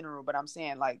fathers in general, but I'm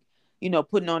saying like,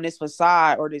 putting on this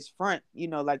facade or this front,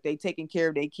 like they taking care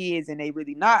of their kids and they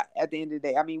really not at the end of the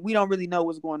day. I mean, we don't really know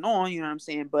what's going on, you know what I'm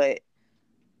saying, but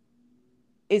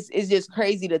it's just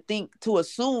crazy to think, to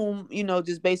assume,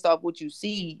 just based off what you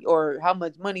see or how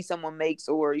much money someone makes,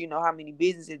 or how many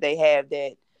businesses they have,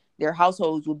 that their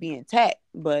households will be intact.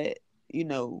 But you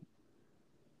know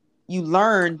you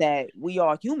learn that we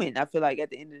are human. I feel like at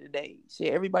the end of the day,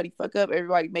 shit, everybody fuck up,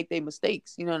 everybody make their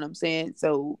mistakes, you know what I'm saying?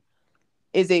 So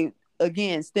is it,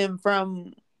 again, stem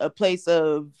from a place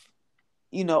of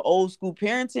old school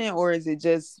parenting, or is it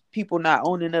just people not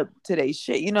owning up to their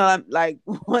shit? I'm like,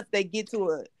 once they get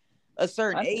to a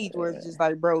certain I th- age where it's just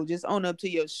like, bro, just own up to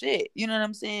your shit. You know what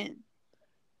I'm saying?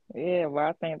 yeah, but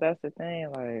I think that's the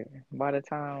thing. Like, by the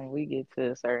time we get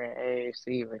to a certain age to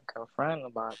even confront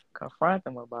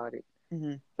them about it,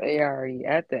 Mm-hmm. they already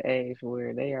at the age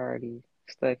where they already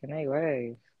stuck in their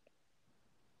ways,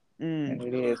 and Mm.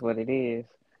 it is what it is.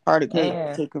 Hard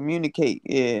And to communicate.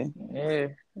 Yeah, yeah,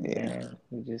 yeah. and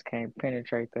you just can't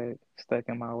penetrate that stuck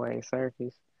in my way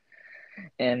surface.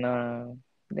 And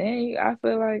then I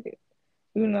feel like,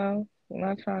 I'm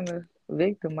not trying to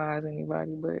victimize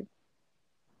anybody, but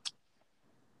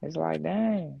it's like,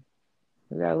 dang,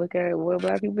 you gotta look at what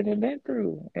black people have been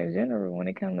through in general when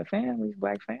it comes to families,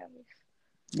 black families.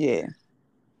 Yeah,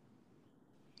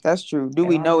 that's true. Do And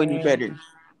we I know any mean, better?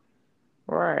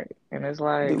 right. And it's Do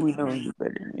like, we know any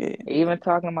better? Yeah. even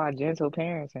talking about gentle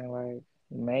parenting, like,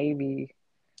 maybe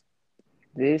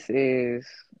this is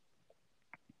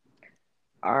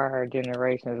our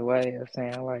generation's way of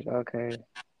saying, like, okay,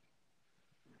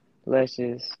 let's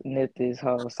just nip this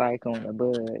whole cycle in the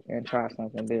bud and try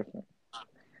something different.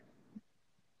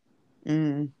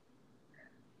 Mm.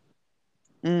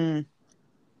 Mm.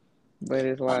 But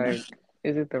it's like,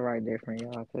 is it the right different,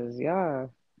 y'all? Because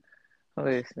y'all,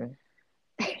 listen,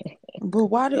 But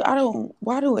why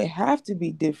do it have to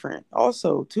be different?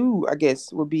 Also, too, I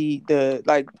guess would be the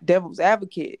like devil's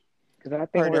advocate because I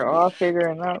think part we're of it. all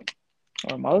figuring out,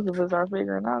 or most of us are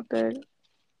figuring out that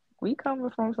we coming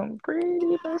from some pretty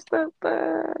messed up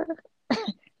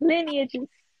lineages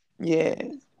Yeah,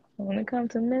 when it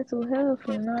comes to mental health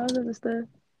and all that other stuff.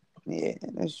 yeah,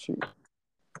 that's true.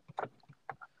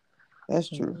 That's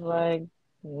true. It's like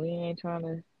we ain't trying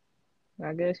to.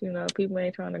 I guess people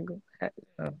ain't trying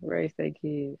to raise their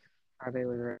kids how they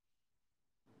was raised.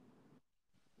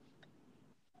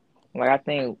 Like I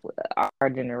think our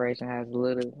generation has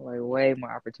little, like way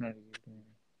more opportunities than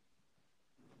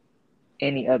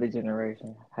any other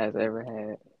generation has ever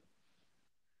had.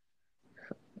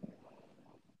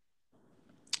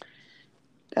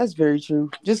 That's very true.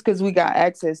 Just because we got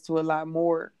access to a lot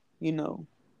more, you know,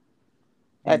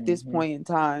 at this Hmm. point in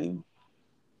time.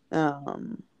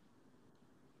 Um,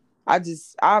 I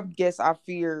guess I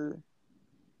fear.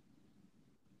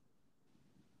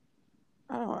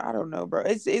 I don't know, bro.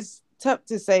 It's tough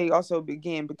to say. Also,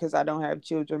 again, because I don't have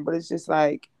children, but it's just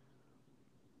like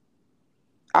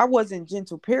I wasn't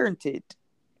gentle parented.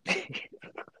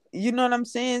 You know what I'm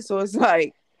saying? So it's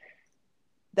like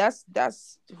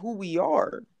that's who we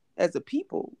are as a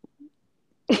people.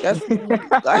 That's who we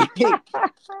like.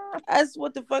 That's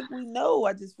what the fuck we know.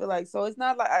 I just feel like, so it's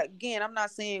not like, again, I'm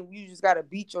not saying you just gotta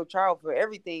beat your child for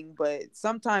everything, but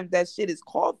sometimes that shit is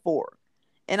called for,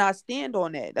 and I stand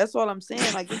on that. That's all I'm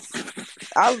saying. Like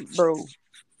bro,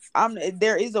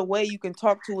 there is a way you can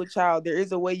talk to a child. There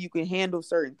is a way you can handle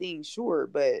certain things, sure,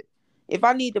 but If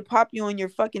I need to pop you on your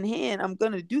fucking hand, I'm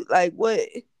gonna do like what?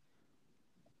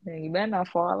 Man, you better not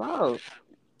fall out.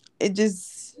 It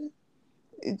just,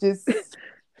 it just. It's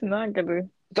not gonna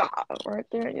die right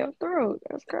there in your throat.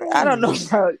 That's I don't know, crazy.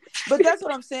 bro. But that's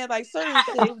what I'm saying. Like certain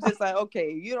shit, it was just like,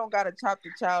 okay, you don't gotta chop the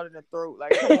child in the throat.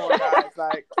 Like, come on, guys.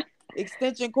 Like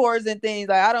extension cords and things.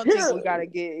 Like, I don't think we gotta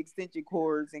get extension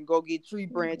cords and go get tree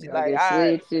branches. Y'all Like,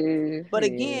 get switches. but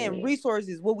again, Yeah.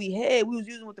 resources, what we had, we was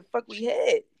using what the fuck we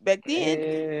had back then.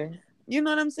 Yeah. You know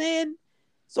what I'm saying?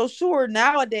 So sure,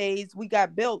 nowadays we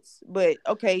got belts, but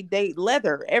okay, they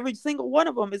leather. Every single one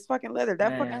of them is fucking leather.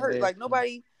 That fucking Man, hurt. Like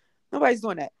listen. nobody's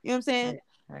doing that. You know what I'm saying?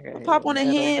 I got hit Pop with on a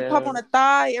metal hand, pop on belt, a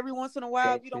thigh every once in a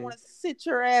while. If you don't want stitches. to sit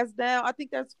your ass down, I think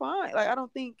that's fine. Like I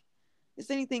don't think there's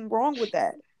anything wrong with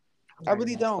that. I I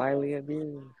really got don't. slightly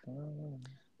abused. I don't know.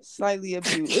 Slightly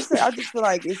abused. I just feel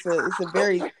like it's a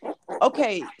very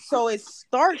okay. So it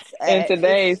starts In at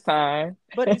today's time,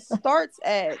 but it starts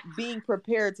at being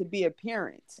prepared to be a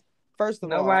parent. First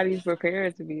of all, nobody's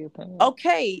prepared to be a parent.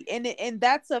 okay, and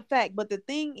that's a fact. But the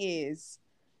thing is,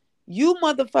 you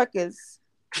motherfuckers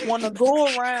want to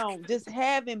go around just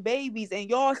having babies and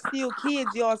y'all still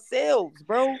kids yourselves,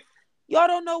 bro. Y'all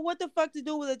don't know what the fuck to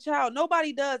do with a child.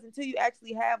 Nobody does until you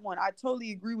actually have one. I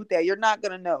totally agree with that. You're not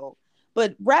gonna know.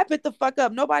 But wrap it the fuck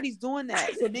up. Nobody's doing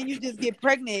that. So then you just get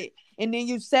pregnant and then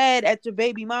you sad at your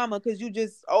baby mama because you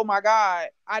just, oh my God,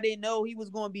 I didn't know he was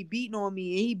gonna be beating on me.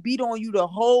 And he beat on you the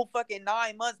whole fucking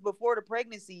 9 months before the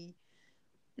pregnancy.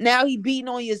 Now he beating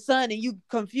on your son and you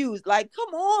confused. Like,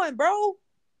 come on, bro.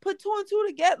 Put two and two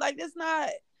together. Like, that's not.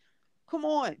 Come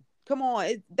on, come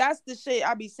on. That's the shit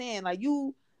I be saying. Like,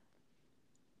 you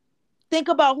think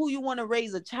about who you want to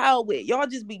raise a child with. Y'all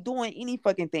just be doing any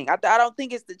fucking thing. I don't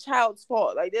think it's the child's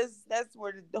fault. Like, that's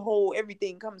where the whole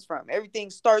everything comes from. Everything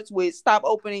starts with stop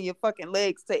opening your fucking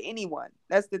legs to anyone.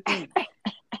 That's the thing.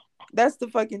 That's the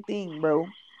fucking thing, bro.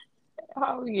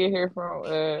 How we get here from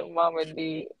Mama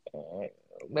D,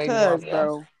 baby Cause, mama?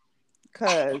 bro.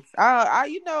 Cause I,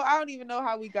 I don't even know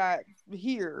how we got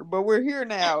here, but we're here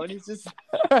now, and it's just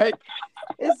like,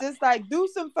 it's just like do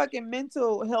some fucking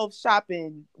mental health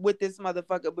shopping with this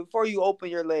motherfucker before you open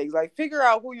your legs. Like, figure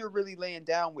out who you're really laying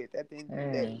down with at the end of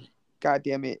the day. Mm. God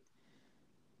damn it.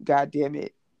 God damn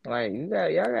it, Like y'all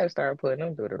gotta start putting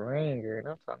them through the ringer, and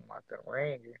I'm talking about the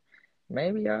ringer.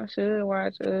 Maybe y'all should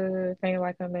watch Think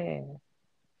Like a Man.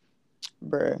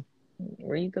 bruh.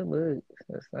 Read the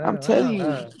books. I I'm telling don't you,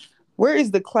 know. where is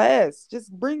the class?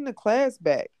 Just bring the class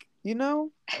back. You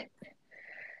know.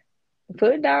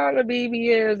 Put down the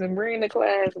BBLs and bring the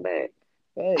class back.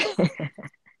 Thanks.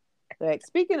 Like,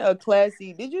 speaking of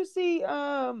classy, did you see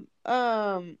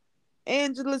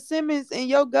Angela Simmons and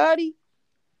Yo Gotti?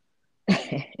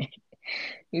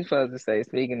 You supposed to say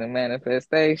speaking of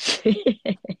manifestation.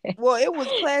 Well, it was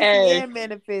classy Hey, and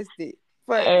manifested.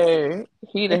 But hey,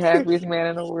 he the happiest man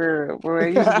in the world, boy.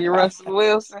 It used to be Russell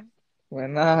Wilson. But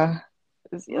nah,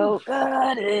 it's Yo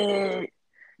Gotti.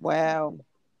 wow.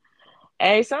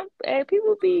 Hey,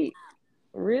 people be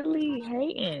really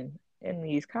hating in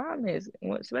these comments,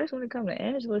 especially when it comes to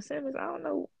Angela Simmons. I don't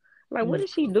know, like, what did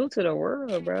she do to the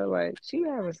world, bro? Like, she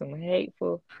having some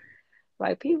hateful,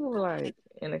 like, people like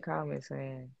in the comments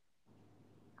saying,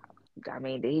 I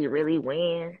mean, did he really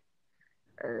win?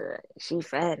 She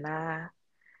fat now.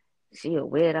 She a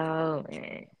widow,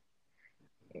 and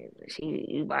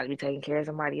you about to be taking care of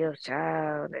somebody else's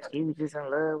child that she was just in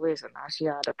love with, so now she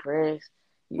all depressed.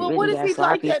 You Well, what really if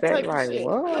got he like sloppy that sex, type of like, shit?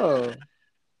 whoa.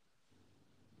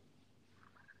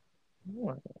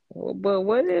 But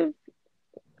what if?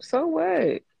 So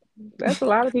what? That's a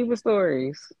lot of people's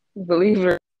stories. Believe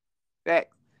it.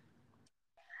 Facts.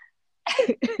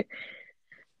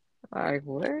 Like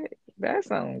what? That's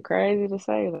something crazy to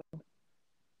say. Though.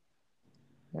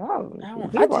 Y'all, I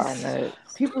people are just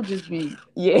nuts. people just be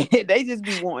yeah, they just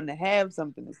be wanting to have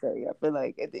something to say. I feel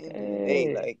like at the end of the day,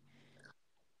 Hey, like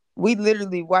we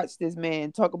literally watch this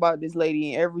man talk about this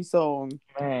lady in every song.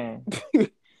 man, Jesus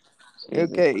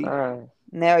Okay. Christ.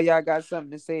 Now y'all got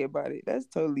something to say about it. That's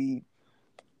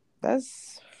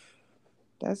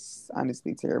that's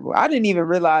honestly terrible. I didn't even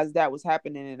realize that was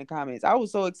happening in the comments. I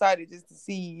was so excited just to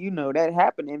see, that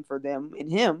happening for them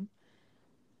and him.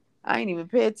 I ain't even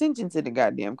pay attention to the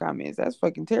goddamn comments. That's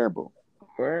fucking terrible.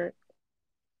 What?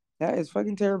 That is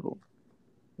fucking terrible.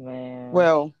 Man,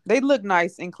 Well, they look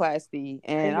nice and classy,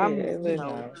 and I'm, it look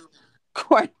nice.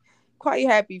 quite quite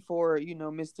happy for,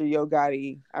 Mr. Yo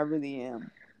Gotti. I really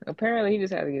am. Apparently, he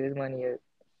just had to get his money up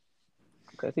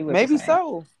because he looked the Maybe same,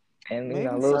 so. and Maybe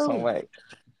lose some so. weight.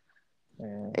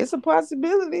 Yeah. It's a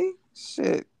possibility.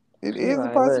 Shit. It He is a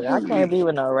like, look, I can't possibility. be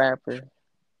with no rapper.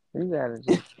 You gotta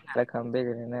just become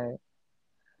bigger than that.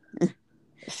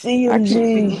 I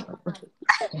can't think CMG. of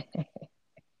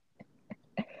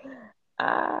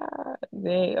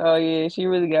Dang. Oh yeah, she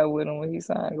really got with him when he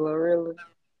signed Glorilla.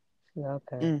 Yeah,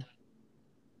 okay. mm.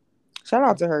 Shout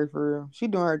out to her for real. She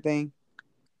doing her thing.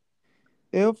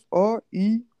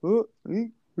 F-R-E-E-E-E.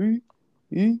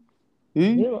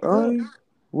 You I ain't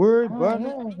worried about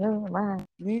it. right.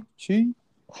 Me cheat.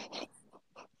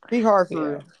 He hard for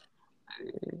Yeah.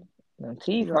 real. Them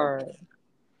He teeth hard. hard.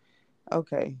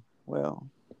 Okay. Well.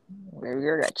 Baby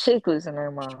girl got chicklets in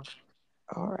her mouth.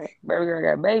 All right. Baby girl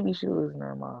got baby shoes in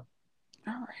her mouth.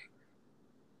 All right.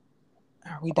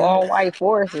 Are we done? All white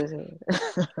forces here.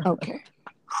 Okay.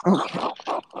 Okay.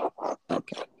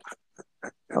 Okay.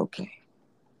 Okay.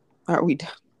 Are we done?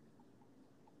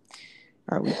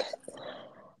 Are we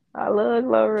I love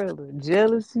Glorilla.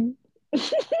 Jealousy.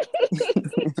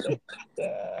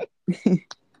 done?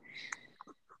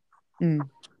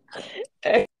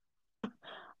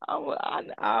 I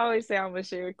always say I'm gonna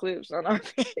share clips on our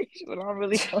page, but I'm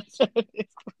really gonna share this.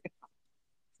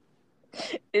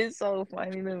 It's so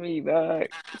funny to me, dog.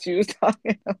 She was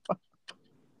talking.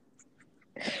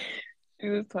 She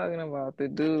was talking about the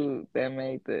dude that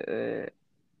made the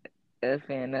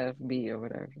FNFB or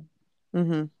whatever.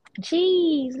 Mm-hmm.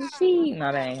 Cheese, cheese.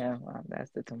 No, that ain't him.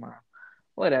 That's the tomorrow.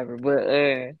 Whatever. But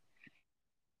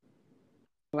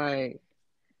like,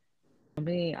 I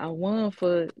mean, I won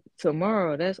for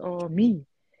tomorrow. That's all me.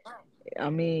 I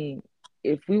mean,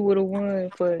 if we would have won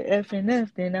for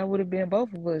FNF, then that would have been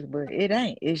both of us. But it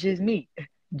ain't. It's just me.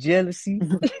 Jealousy.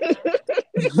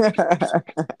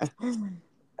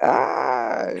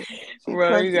 ah, she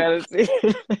Bro, you country, gotta see.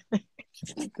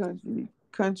 she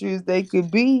country as they could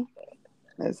be.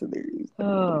 That's hilarious.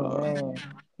 Oh man.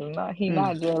 He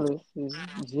not Mm. jealous.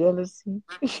 It's jealousy.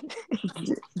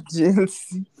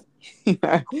 Jealousy.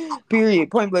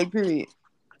 Period. Point blank. Period.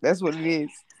 That's what it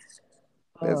is.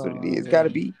 That's what it Oh is. Gotta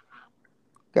man. be.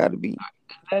 Gotta be.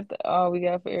 That's all we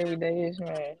got for everyday ish,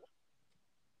 man.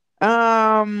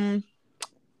 Um,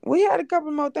 we had a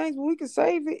couple more things, but we can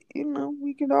save it. You know,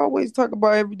 we can always talk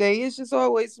about every day. It's just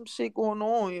always some shit going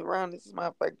on around this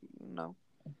motherfucker. You know.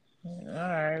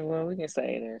 Alright, well we can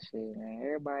say that shit, man.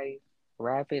 Everybody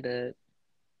wrap it up.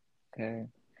 Okay.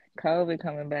 COVID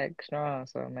coming back strong,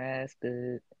 so man, that's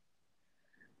good.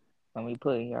 Let me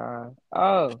put y'all.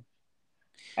 Oh,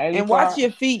 hey, And watch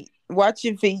your feet. Watch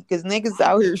your feet, cause niggas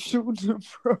out here shooting them,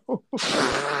 bro.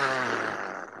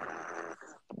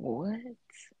 What?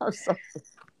 I'm sorry.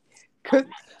 Cause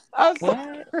I'm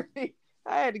What? sorry.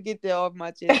 I had to get that off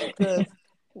my chest because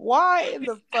why in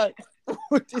the fuck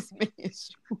would this man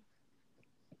shoot?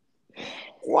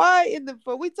 Why in the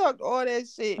fuck? We talked all that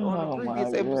shit on the Oh my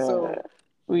previous episode. god.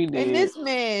 We And did. this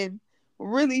man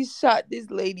really shot this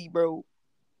lady, bro.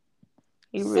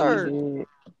 He really Sir, did.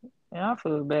 And I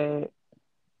feel bad.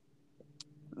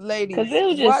 Cause ladies, it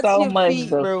was just watch so your much feet,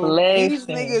 bro. These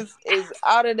deflection. niggas is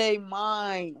out of their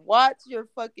mind. Watch your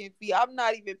fucking feet. I'm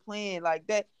not even playing like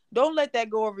that. Don't let that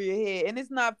go over your head. And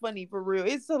it's not funny for real.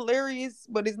 It's hilarious,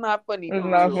 but it's not funny It's for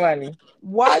not real. funny.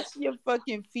 Watch your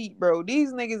fucking feet, bro.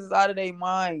 These niggas is out of their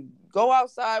mind. Go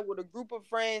outside with a group of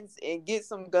friends and get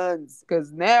some guns.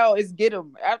 Cause now it's get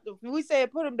them. After we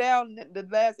said put them down the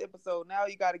last episode, now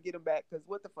you got to get them back. Cause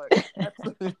what the fuck?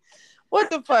 What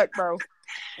the fuck, bro?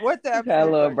 What the Just had a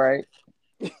absolute little fuck?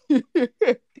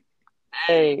 break.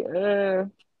 Hey,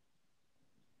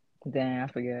 damn, I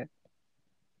forget.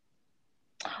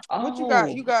 What you got?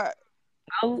 Oh, You got.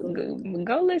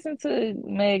 go listen to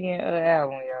Megan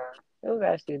album, y'all. It was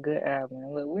actually a good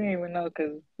album. Look, we didn't even know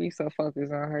because we so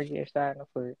focused on her getting shot in the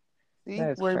foot. See,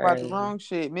 That's worried about the crazy. wrong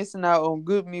shit, missing out on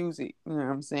good music. You know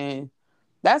what I'm saying? She was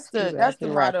That's the actually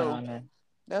rapping motto. on there.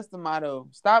 That's the motto.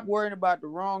 Stop worrying about the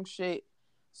wrong shit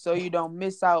so you don't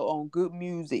miss out on good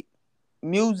music.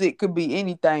 Music could be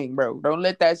anything, bro. Don't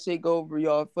let that shit go over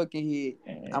your fucking head.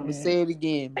 I'ma Mm, say it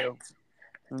again, bro.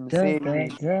 I'ma say da, it da,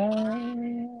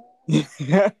 again.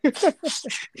 da.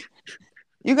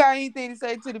 You got anything to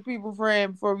say to the people,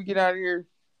 friend, before we get out of here?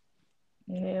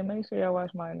 Yeah, make sure y'all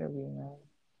watch my interview, man.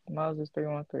 Moses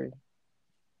 313.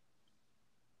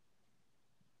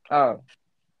 Oh,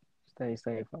 stay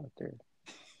safe out there.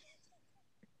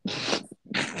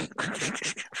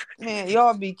 Man,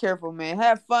 y'all be careful, man.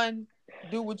 Have fun.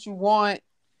 Do what you want.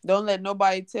 Don't let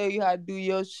nobody tell you how to do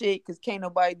your shit, because can't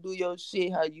nobody do your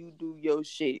shit how you do your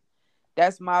shit.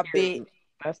 That's my bit.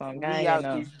 That's on We gang and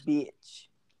out this bitch.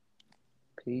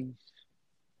 Peace.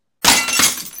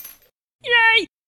 Yay!